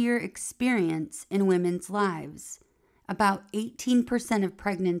familiar experience in women's lives. About 18% of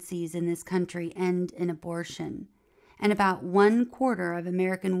pregnancies in this country end in abortion, and about 1/4 of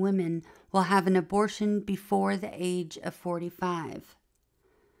American women will have an abortion before the age of 45.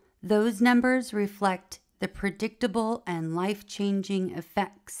 Those numbers reflect the predictable and life-changing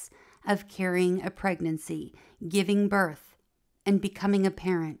effects of carrying a pregnancy, giving birth, and becoming a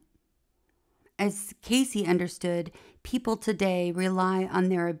parent. As Casey understood, people today rely on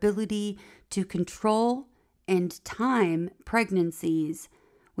their ability to control and time pregnancies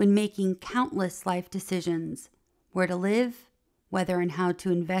when making countless life decisions: where to live, whether and how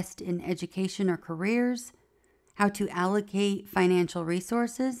to invest in education or careers, how to allocate financial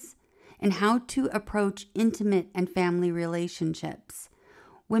resources, and how to approach intimate and family relationships.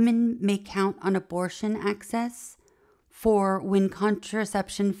 Women may count on abortion access for when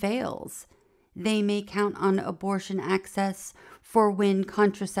contraception fails. They may count on abortion access for when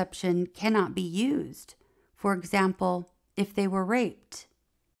contraception cannot be used. For example, if they were raped.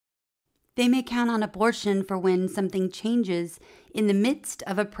 They may count on abortion for when something changes in the midst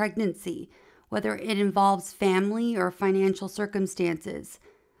of a pregnancy, whether it involves family or financial circumstances,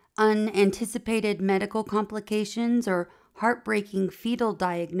 unanticipated medical complications, or heartbreaking fetal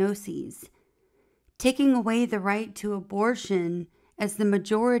diagnoses. Taking away the right to abortion, as the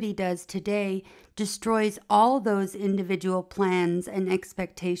majority does today, destroys all those individual plans and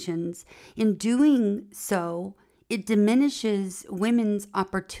expectations. In doing so, it diminishes women's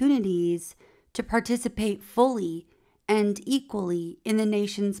opportunities to participate fully and equally in the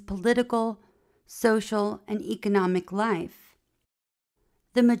nation's political, social, and economic life.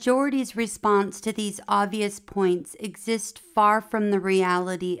 The majority's response to these obvious points exists far from the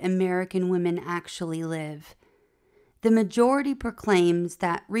reality American women actually live. The majority proclaims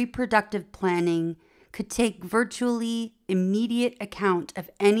that reproductive planning could take virtually immediate account of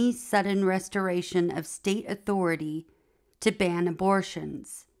any sudden restoration of state authority to ban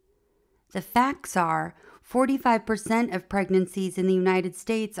abortions. The facts are 45% of pregnancies in the United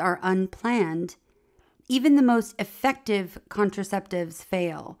States are unplanned. Even the most effective contraceptives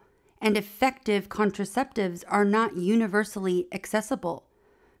fail, and effective contraceptives are not universally accessible.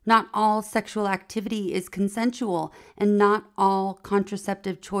 Not all sexual activity is consensual, and not all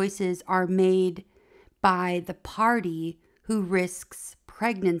contraceptive choices are made by the party who risks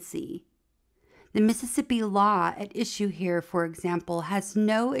pregnancy. The Mississippi law at issue here, for example, has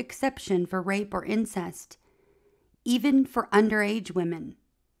no exception for rape or incest, even for underage women.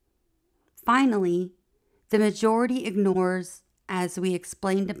 Finally, the majority ignores, as we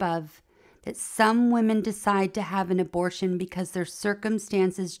explained above, that some women decide to have an abortion because their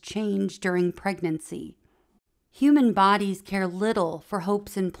circumstances change during pregnancy. Human bodies care little for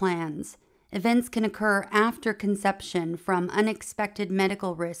hopes and plans. Events can occur after conception, from unexpected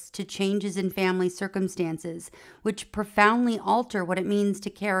medical risks to changes in family circumstances, which profoundly alter what it means to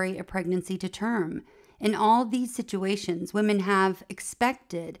carry a pregnancy to term. In all these situations, women have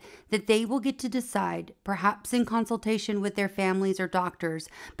expected that they will get to decide, perhaps in consultation with their families or doctors,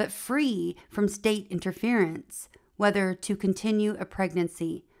 but free from state interference, whether to continue a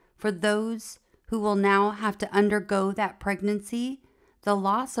pregnancy. For those who will now have to undergo that pregnancy, the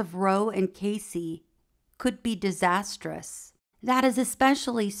loss of Roe and Casey could be disastrous. That is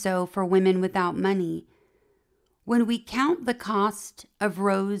especially so for women without money. When we count the cost of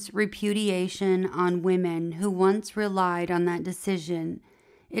Roe's repudiation on women who once relied on that decision,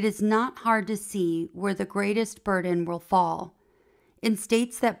 it is not hard to see where the greatest burden will fall. In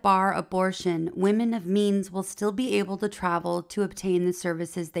states that bar abortion, women of means will still be able to travel to obtain the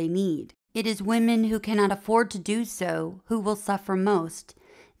services they need. It is women who cannot afford to do so who will suffer most.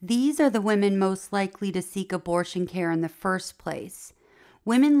 These are the women most likely to seek abortion care in the first place.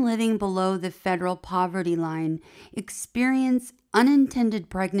 women living below the federal poverty line experience unintended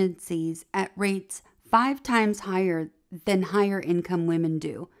pregnancies at rates 5 times higher than higher income women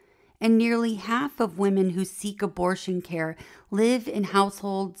do. And nearly half of women who seek abortion care live in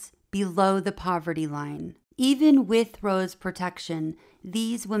households below the poverty line. Even with Roe's protection,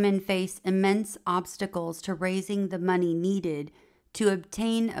 these women face immense obstacles to raising the money needed to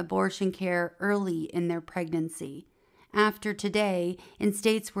obtain abortion care early in their pregnancy. After today, in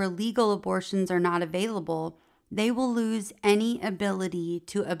states where legal abortions are not available, they will lose any ability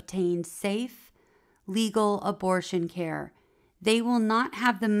to obtain safe, legal abortion care. They will not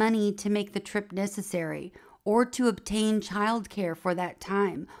have the money to make the trip necessary, or to obtain child care for that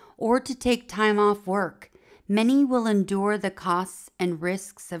time, or to take time off work. Many will endure the costs and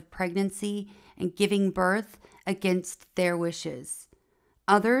risks of pregnancy and giving birth against their wishes.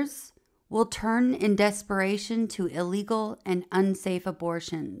 Others will turn in desperation to illegal and unsafe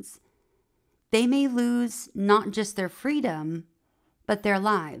abortions. They may lose not just their freedom, but their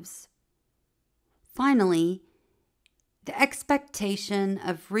lives. Finally, the expectation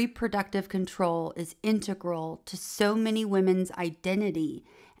of reproductive control is integral to so many women's identity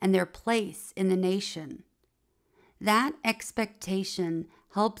and their place in the nation. That expectation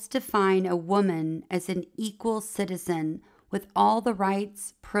helps define a woman as an equal citizen with all the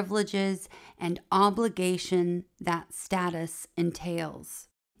rights, privileges, and obligation that status entails.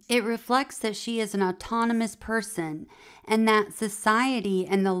 It reflects that she is an autonomous person and that society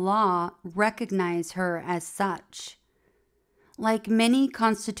and the law recognize her as such. Like many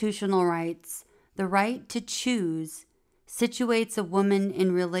constitutional rights, the right to choose situates a woman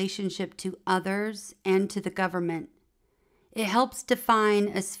in relationship to others and to the government. It helps define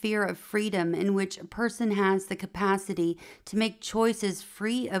a sphere of freedom in which a person has the capacity to make choices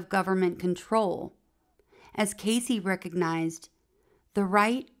free of government control. As Casey recognized, the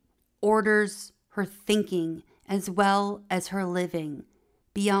right orders her thinking as well as her living,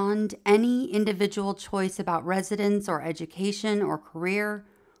 beyond any individual choice about residence or education or career.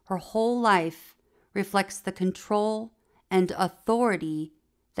 Her whole life reflects the control and authority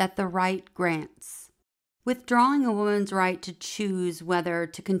that the right grants. Withdrawing a woman's right to choose whether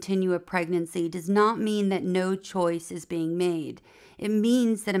to continue a pregnancy does not mean that no choice is being made. It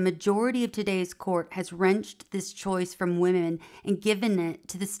means that a majority of today's court has wrenched this choice from women and given it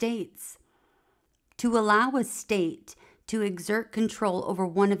to the states. To allow a state to exert control over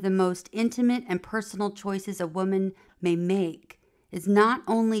one of the most intimate and personal choices a woman may make is not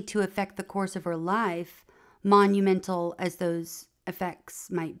only to affect the course of her life, monumental as those effects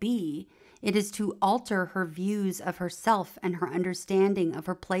might be, it is to alter her views of herself and her understanding of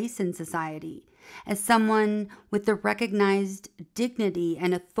her place in society as someone with the recognized dignity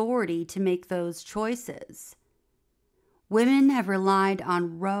and authority to make those choices. Women have relied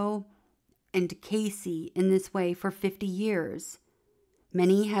on Roe and Casey in this way for 50 years.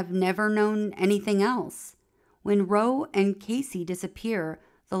 Many have never known anything else. When Roe and Casey disappear,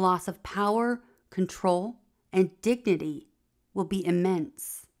 the loss of power, control, and dignity will be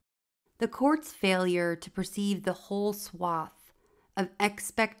immense. The court's failure to perceive the whole swath of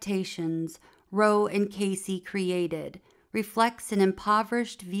expectations Roe and Casey created reflects an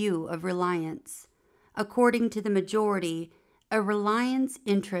impoverished view of reliance. According to the majority, a reliance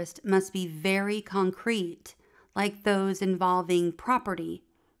interest must be very concrete, like those involving property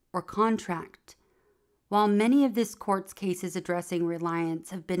or contract. While many of this court's cases addressing reliance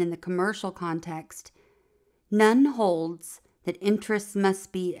have been in the commercial context, none holds that interests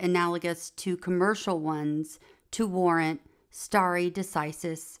must be analogous to commercial ones to warrant stare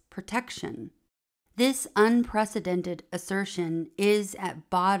decisis protection. This unprecedented assertion is at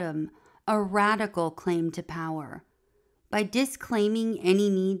bottom a radical claim to power. By disclaiming any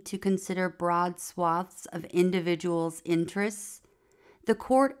need to consider broad swaths of individuals' interests, the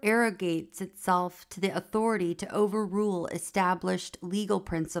court arrogates itself to the authority to overrule established legal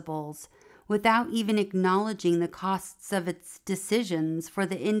principles without even acknowledging the costs of its decisions for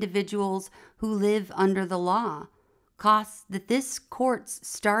the individuals who live under the law, costs that this court's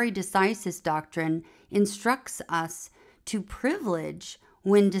stare decisis doctrine instructs us to privilege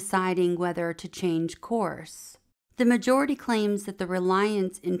when deciding whether to change course. The majority claims that the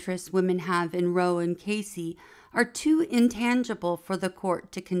reliance interests women have in Roe and Casey are too intangible for the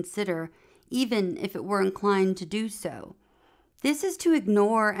court to consider, even if it were inclined to do so. This is to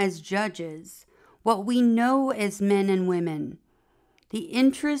ignore as judges what we know as men and women. The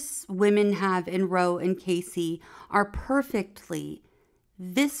interests women have in Roe and Casey are perfectly,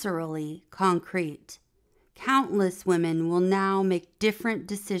 viscerally concrete. Countless women will now make different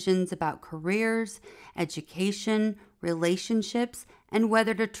decisions about careers, education, relationships, and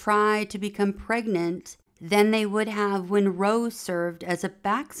whether to try to become pregnant than they would have when Roe served as a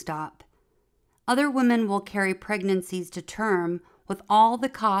backstop. Other women will carry pregnancies to term with all the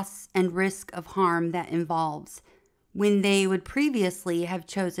costs and risk of harm that involves, when they would previously have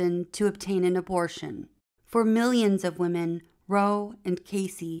chosen to obtain an abortion. For millions of women, Roe and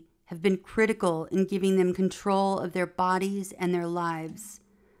Casey have been critical in giving them control of their bodies and their lives.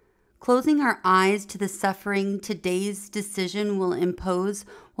 Closing our eyes to the suffering today's decision will impose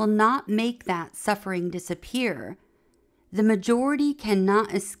will not make that suffering disappear. The majority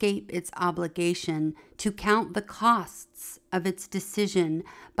cannot escape its obligation to count the costs of its decision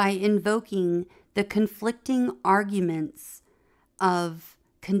by invoking the conflicting arguments of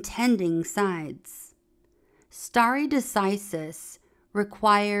contending sides. Stare decisis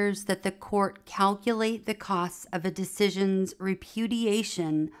requires that the court calculate the costs of a decision's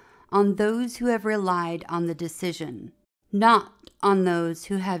repudiation on those who have relied on the decision, not on those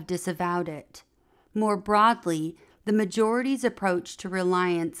who have disavowed it. More broadly, the majority's approach to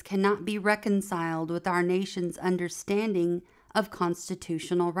reliance cannot be reconciled with our nation's understanding of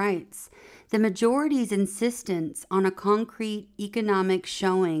constitutional rights. The majority's insistence on a concrete economic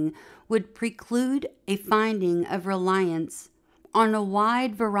showing would preclude a finding of reliance on a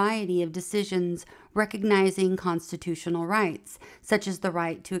wide variety of decisions recognizing constitutional rights, such as the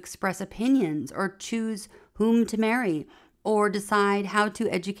right to express opinions or choose whom to marry or decide how to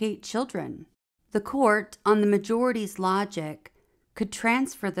educate children. The court, on the majority's logic, could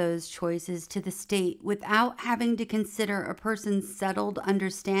transfer those choices to the state without having to consider a person's settled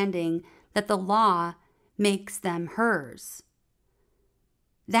understanding that the law makes them hers.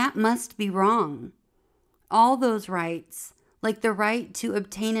 That must be wrong. All those rights, like the right to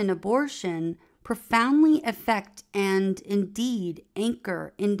obtain an abortion, profoundly affect and indeed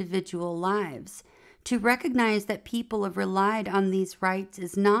anchor individual lives. To recognize that people have relied on these rights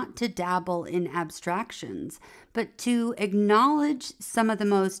is not to dabble in abstractions, but to acknowledge some of the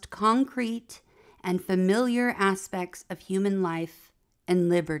most concrete and familiar aspects of human life and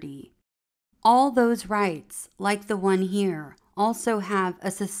liberty. All those rights, like the one here, also have a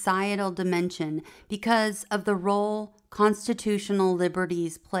societal dimension because of the role constitutional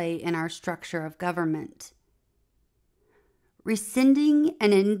liberties play in our structure of government. Rescinding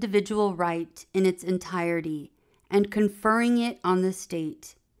an individual right in its entirety and conferring it on the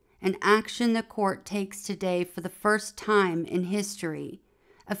state, an action the court takes today for the first time in history,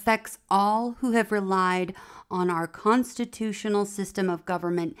 affects all who have relied on our constitutional system of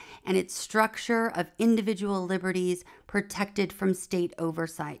government and its structure of individual liberties protected from state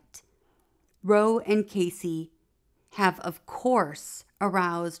oversight. Roe and Casey have, of course,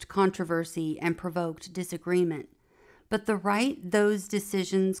 aroused controversy and provoked disagreement, but the right those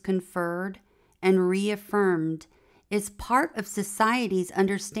decisions conferred and reaffirmed is part of society's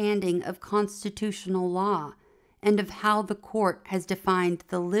understanding of constitutional law and of how the court has defined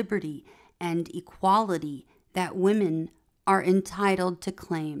the liberty and equality that women are entitled to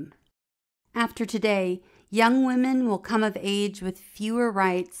claim. After today, young women will come of age with fewer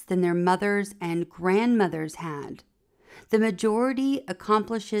rights than their mothers and grandmothers had. The majority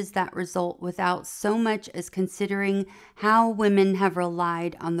accomplishes that result without so much as considering how women have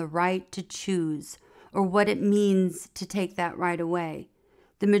relied on the right to choose or what it means to take that right away.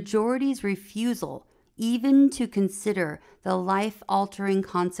 The majority's refusal even to consider the life-altering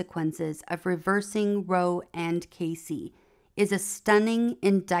consequences of reversing Roe and Casey is a stunning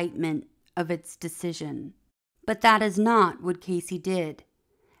indictment of its decision. But that is not what Casey did.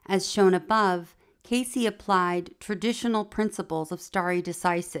 As shown above, Casey applied traditional principles of stare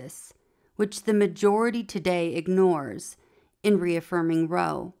decisis, which the majority today ignores, in reaffirming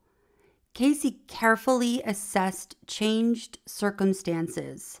Roe. Casey carefully assessed changed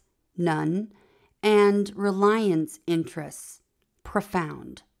circumstances, none, and reliance interests,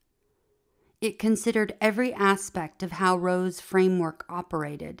 profound. It considered every aspect of how Roe's framework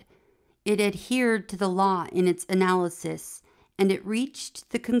operated. It adhered to the law in its analysis, and it reached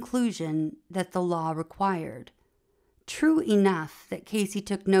the conclusion that the law required. True enough that Casey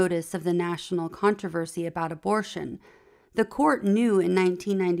took notice of the national controversy about abortion. The court knew in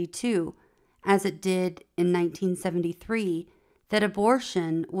 1992, as it did in 1973, that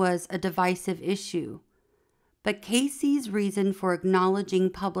abortion was a divisive issue. But Casey's reason for acknowledging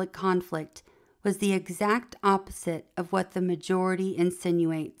public conflict was the exact opposite of what the majority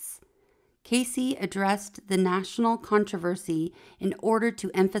insinuates. Casey addressed the national controversy in order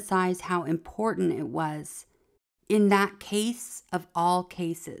to emphasize how important it was, in that case of all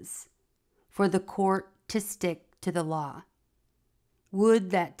cases, for the court to stick to the law.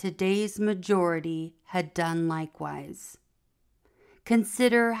 Would that today's majority had done likewise.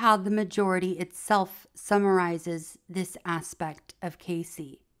 Consider how the majority itself summarizes this aspect of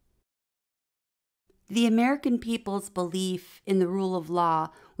Casey. The American people's belief in the rule of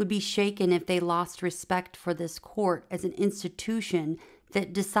law would be shaken if they lost respect for this court as an institution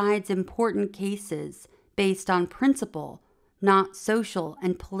that decides important cases based on principle, not social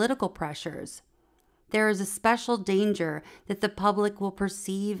and political pressures. There is a special danger that the public will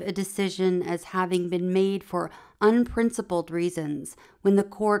perceive a decision as having been made for unprincipled reasons when the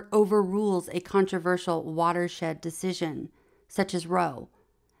court overrules a controversial watershed decision, such as Roe.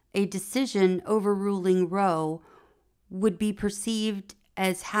 A decision overruling Roe would be perceived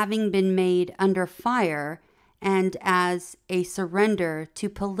as having been made under fire and as a surrender to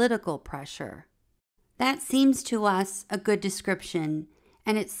political pressure. That seems to us a good description,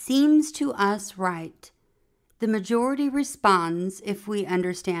 and it seems to us right. The majority responds, if we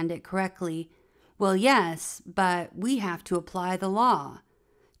understand it correctly, well, yes, but we have to apply the law.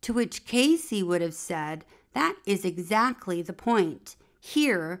 To which Casey would have said, that is exactly the point.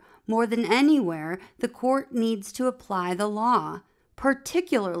 Here, more than anywhere, the court needs to apply the law,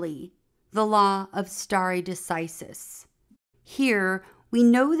 particularly the law of stare decisis. Here, we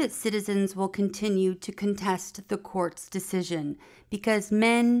know that citizens will continue to contest the court's decision because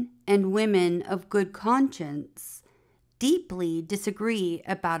men and women of good conscience deeply disagree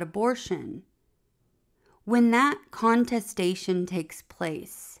about abortion. When that contestation takes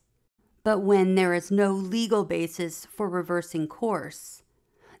place, but when there is no legal basis for reversing course,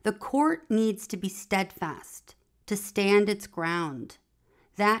 the court needs to be steadfast, to stand its ground.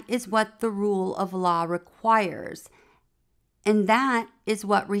 That is what the rule of law requires, and that is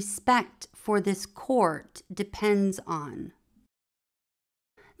what respect for this court depends on.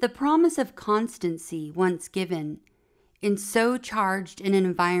 The promise of constancy once given, in so charged an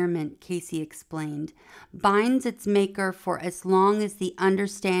environment, Casey explained, binds its maker for as long as the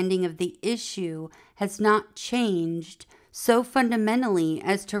understanding of the issue has not changed so fundamentally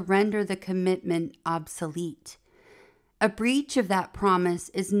as to render the commitment obsolete. A breach of that promise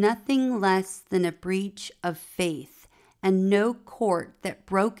is nothing less than a breach of faith, and no court that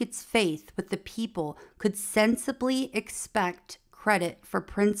broke its faith with the people could sensibly expect credit for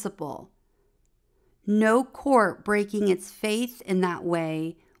principle. No court breaking its faith in that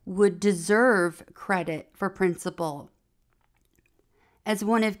way would deserve credit for principle. As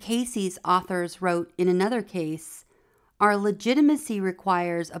one of Casey's authors wrote in another case, our legitimacy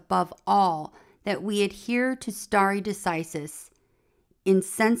requires above all that we adhere to stare decisis in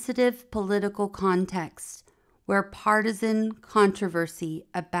sensitive political contexts where partisan controversy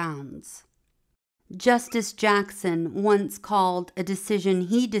abounds. Justice Jackson once called a decision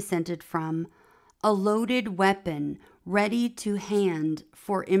he dissented from a loaded weapon ready to hand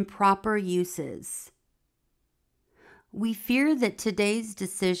for improper uses. We fear that today's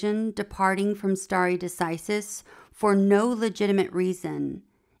decision departing from stare decisis for no legitimate reason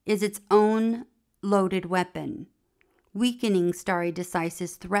is its own loaded weapon. Weakening stare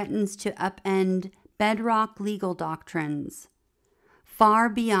decisis threatens to upend bedrock legal doctrines far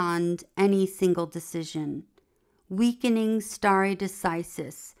beyond any single decision. Weakening stare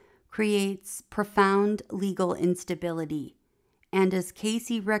decisis creates profound legal instability, and as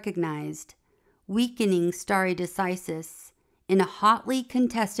Casey recognized, weakening stare decisis in a hotly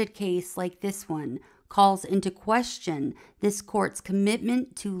contested case like this one calls into question this court's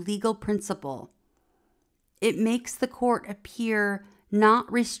commitment to legal principle. It makes the court appear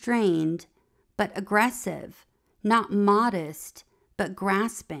not restrained, but aggressive, not modest, but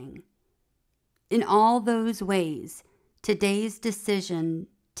grasping. In all those ways, today's decision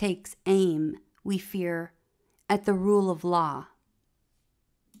takes aim, we fear, at the rule of law.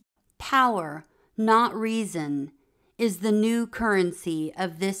 Power, not reason, is the new currency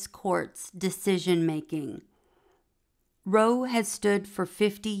of this court's decision-making. Roe has stood for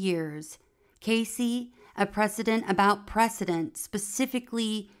 50 years. Casey, a precedent about precedent,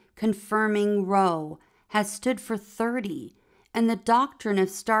 specifically confirming Roe, has stood for 30, and the doctrine of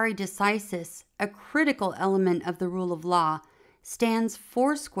stare decisis, a critical element of the rule of law, stands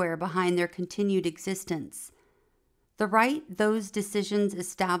foursquare behind their continued existence. The right those decisions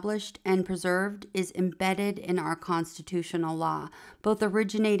established and preserved is embedded in our constitutional law, both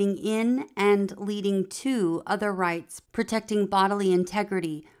originating in and leading to other rights protecting bodily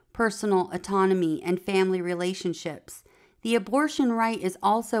integrity, personal autonomy, and family relationships. The abortion right is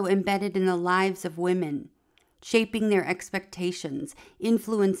also embedded in the lives of women, shaping their expectations,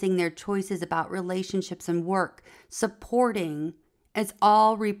 influencing their choices about relationships and work, supporting, as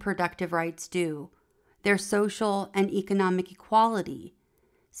all reproductive rights do, their social and economic equality.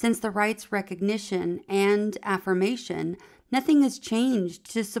 Since the right's recognition and affirmation, nothing has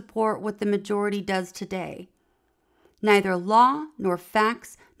changed to support what the majority does today. Neither law, nor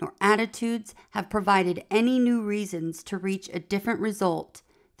facts, nor attitudes have provided any new reasons to reach a different result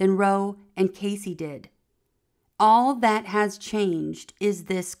than Roe and Casey did. All that has changed is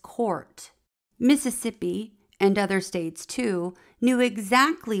this court. Mississippi, and other states too, knew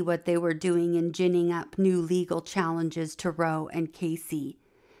exactly what they were doing in ginning up new legal challenges to Roe and Casey.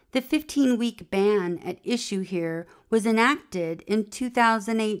 The 15-week ban at issue here was enacted in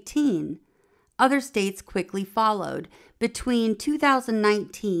 2018. Other states quickly followed. Between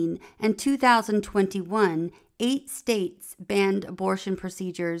 2019 and 2021, 8 states banned abortion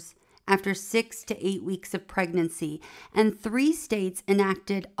procedures after 6 to 8 weeks of pregnancy, and 3 states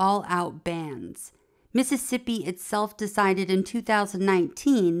enacted all-out bans. Mississippi itself decided in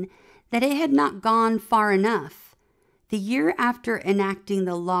 2019 that it had not gone far enough. The year after enacting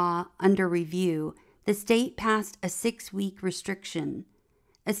the law under review, the state passed a 6-week restriction.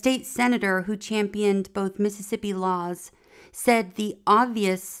 A state senator who championed both Mississippi laws said the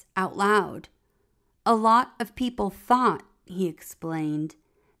obvious out loud. A lot of people thought, he explained,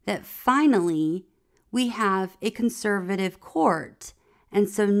 that finally we have a conservative court, and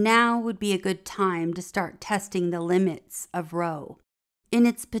so now would be a good time to start testing the limits of Roe. In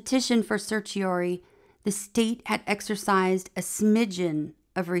its petition for certiorari, the state had exercised a smidgen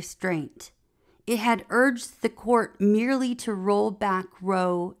of restraint. It had urged the court merely to roll back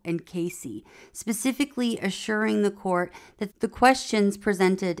Roe and Casey, specifically assuring the court that the questions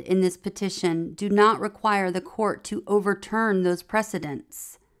presented in this petition do not require the court to overturn those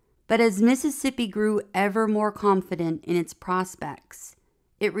precedents. But as Mississippi grew ever more confident in its prospects,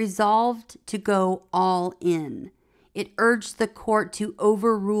 it resolved to go all in. It urged the court to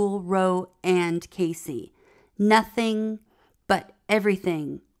overrule Roe and Casey. Nothing but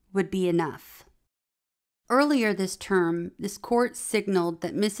everything would be enough. Earlier this term, this court signaled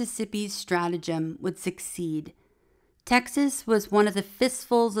that Mississippi's stratagem would succeed. Texas was one of the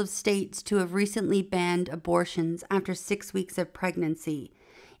fistfuls of states to have recently banned abortions after 6 weeks of pregnancy.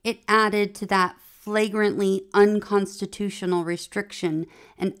 It added to that flagrantly unconstitutional restriction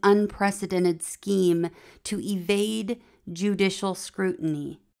an unprecedented scheme to evade judicial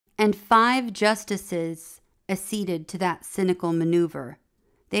scrutiny. And 5 justices acceded to that cynical maneuver.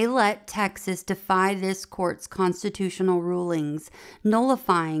 They let Texas defy this court's constitutional rulings,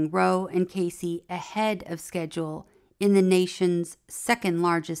 nullifying Roe and Casey ahead of schedule in the nation's second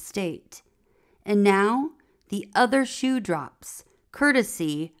largest state. And now the other shoe drops,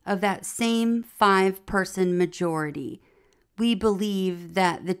 courtesy of that same 5-person majority. We believe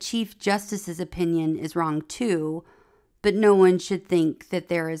that the Chief Justice's opinion is wrong too, but no one should think that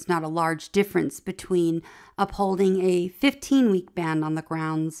there is not a large difference between upholding a 15-week ban on the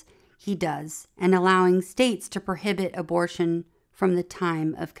grounds he does and allowing states to prohibit abortion from the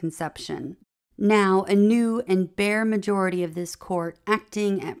time of conception. Now, a new and bare majority of this court,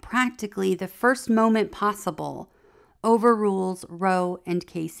 acting at practically the first moment possible, overrules Roe and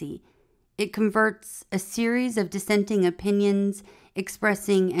Casey. It converts a series of dissenting opinions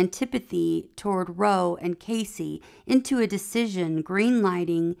expressing antipathy toward Roe and Casey into a decision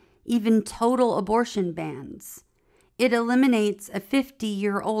greenlighting even total abortion bans. It eliminates a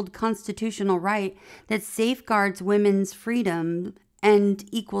 50-year-old constitutional right that safeguards women's freedom and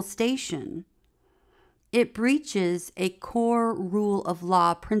equal station. It breaches a core rule of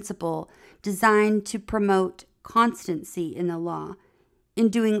law principle designed to promote constancy in the law. In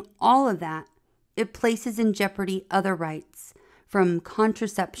doing all of that, it places in jeopardy other rights, from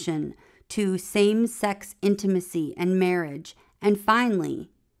contraception to same-sex intimacy and marriage, and finally,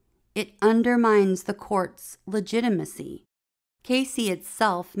 it undermines the court's legitimacy. Casey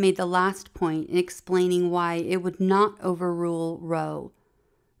itself made the last point in explaining why it would not overrule Roe.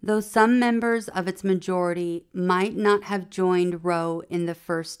 Though some members of its majority might not have joined Roe in the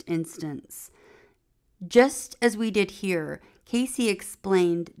first instance. Just as we did here, Casey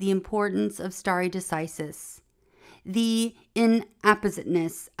explained the importance of stare decisis, the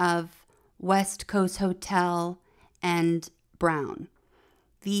inappositeness of West Coast Hotel and Brown,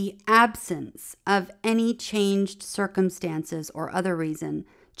 the absence of any changed circumstances or other reason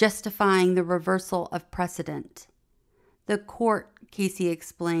justifying the reversal of precedent. The court, Casey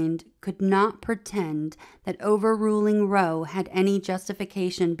explained, could not pretend that overruling Roe had any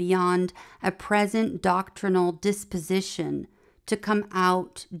justification beyond a present doctrinal disposition to come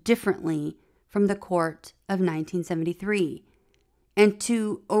out differently from the court of 1973. And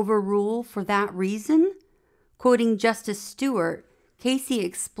to overrule for that reason, quoting Justice Stewart, Casey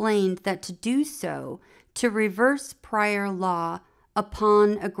explained that to do so, to reverse prior law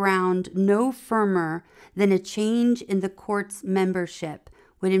upon a ground no firmer than a change in the court's membership,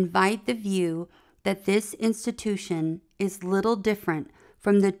 would invite the view that this institution is little different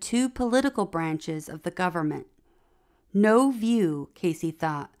from the two political branches of the government. No view, Casey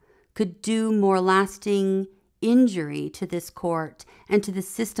thought, could do more lasting injury to this court and to the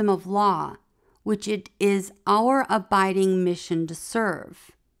system of law, which it is our abiding mission to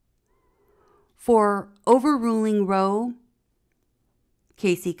serve. For overruling Roe,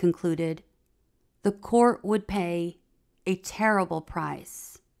 Casey concluded, the court would pay a terrible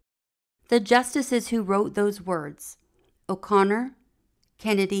price. The justices who wrote those words, O'Connor,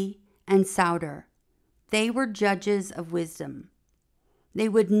 Kennedy, and Souder, they were judges of wisdom. They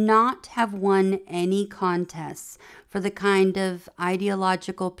would not have won any contests for the kind of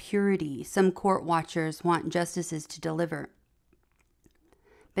ideological purity some court watchers want justices to deliver.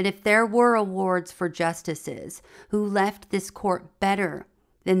 But if there were awards for justices who left this court better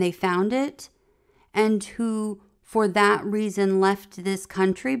than they found it, and who for that reason left this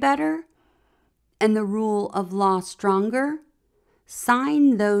country better, and the rule of law stronger,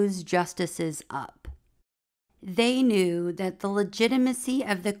 sign those justices up. They knew that the legitimacy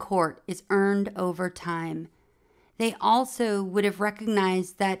of the court is earned over time. They also would have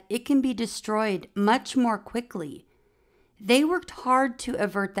recognized that it can be destroyed much more quickly. They worked hard to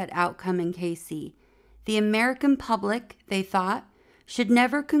avert that outcome in Casey. The American public, they thought, should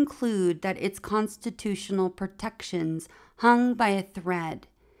never conclude that its constitutional protections hung by a thread,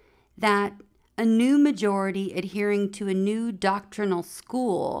 that a new majority adhering to a new doctrinal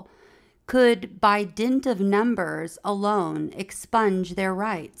school could, by dint of numbers alone, expunge their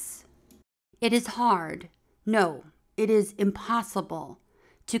rights. It is hard, no, it is impossible,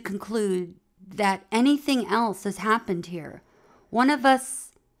 to conclude that anything else has happened here. One of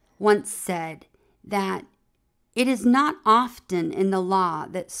us once said that it is not often in the law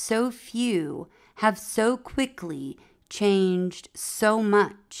that so few have so quickly changed so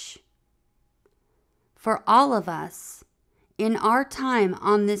much. For all of us, in our time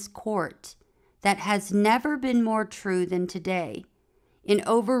on this court, that has never been more true than today. In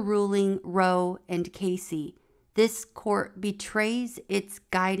overruling Roe and Casey, this court betrays its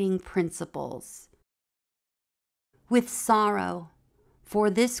guiding principles. With sorrow for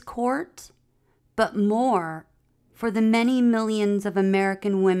this court, but more for the many millions of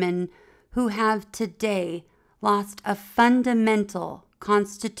American women who have today lost a fundamental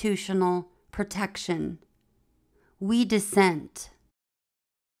constitutional protection, we dissent.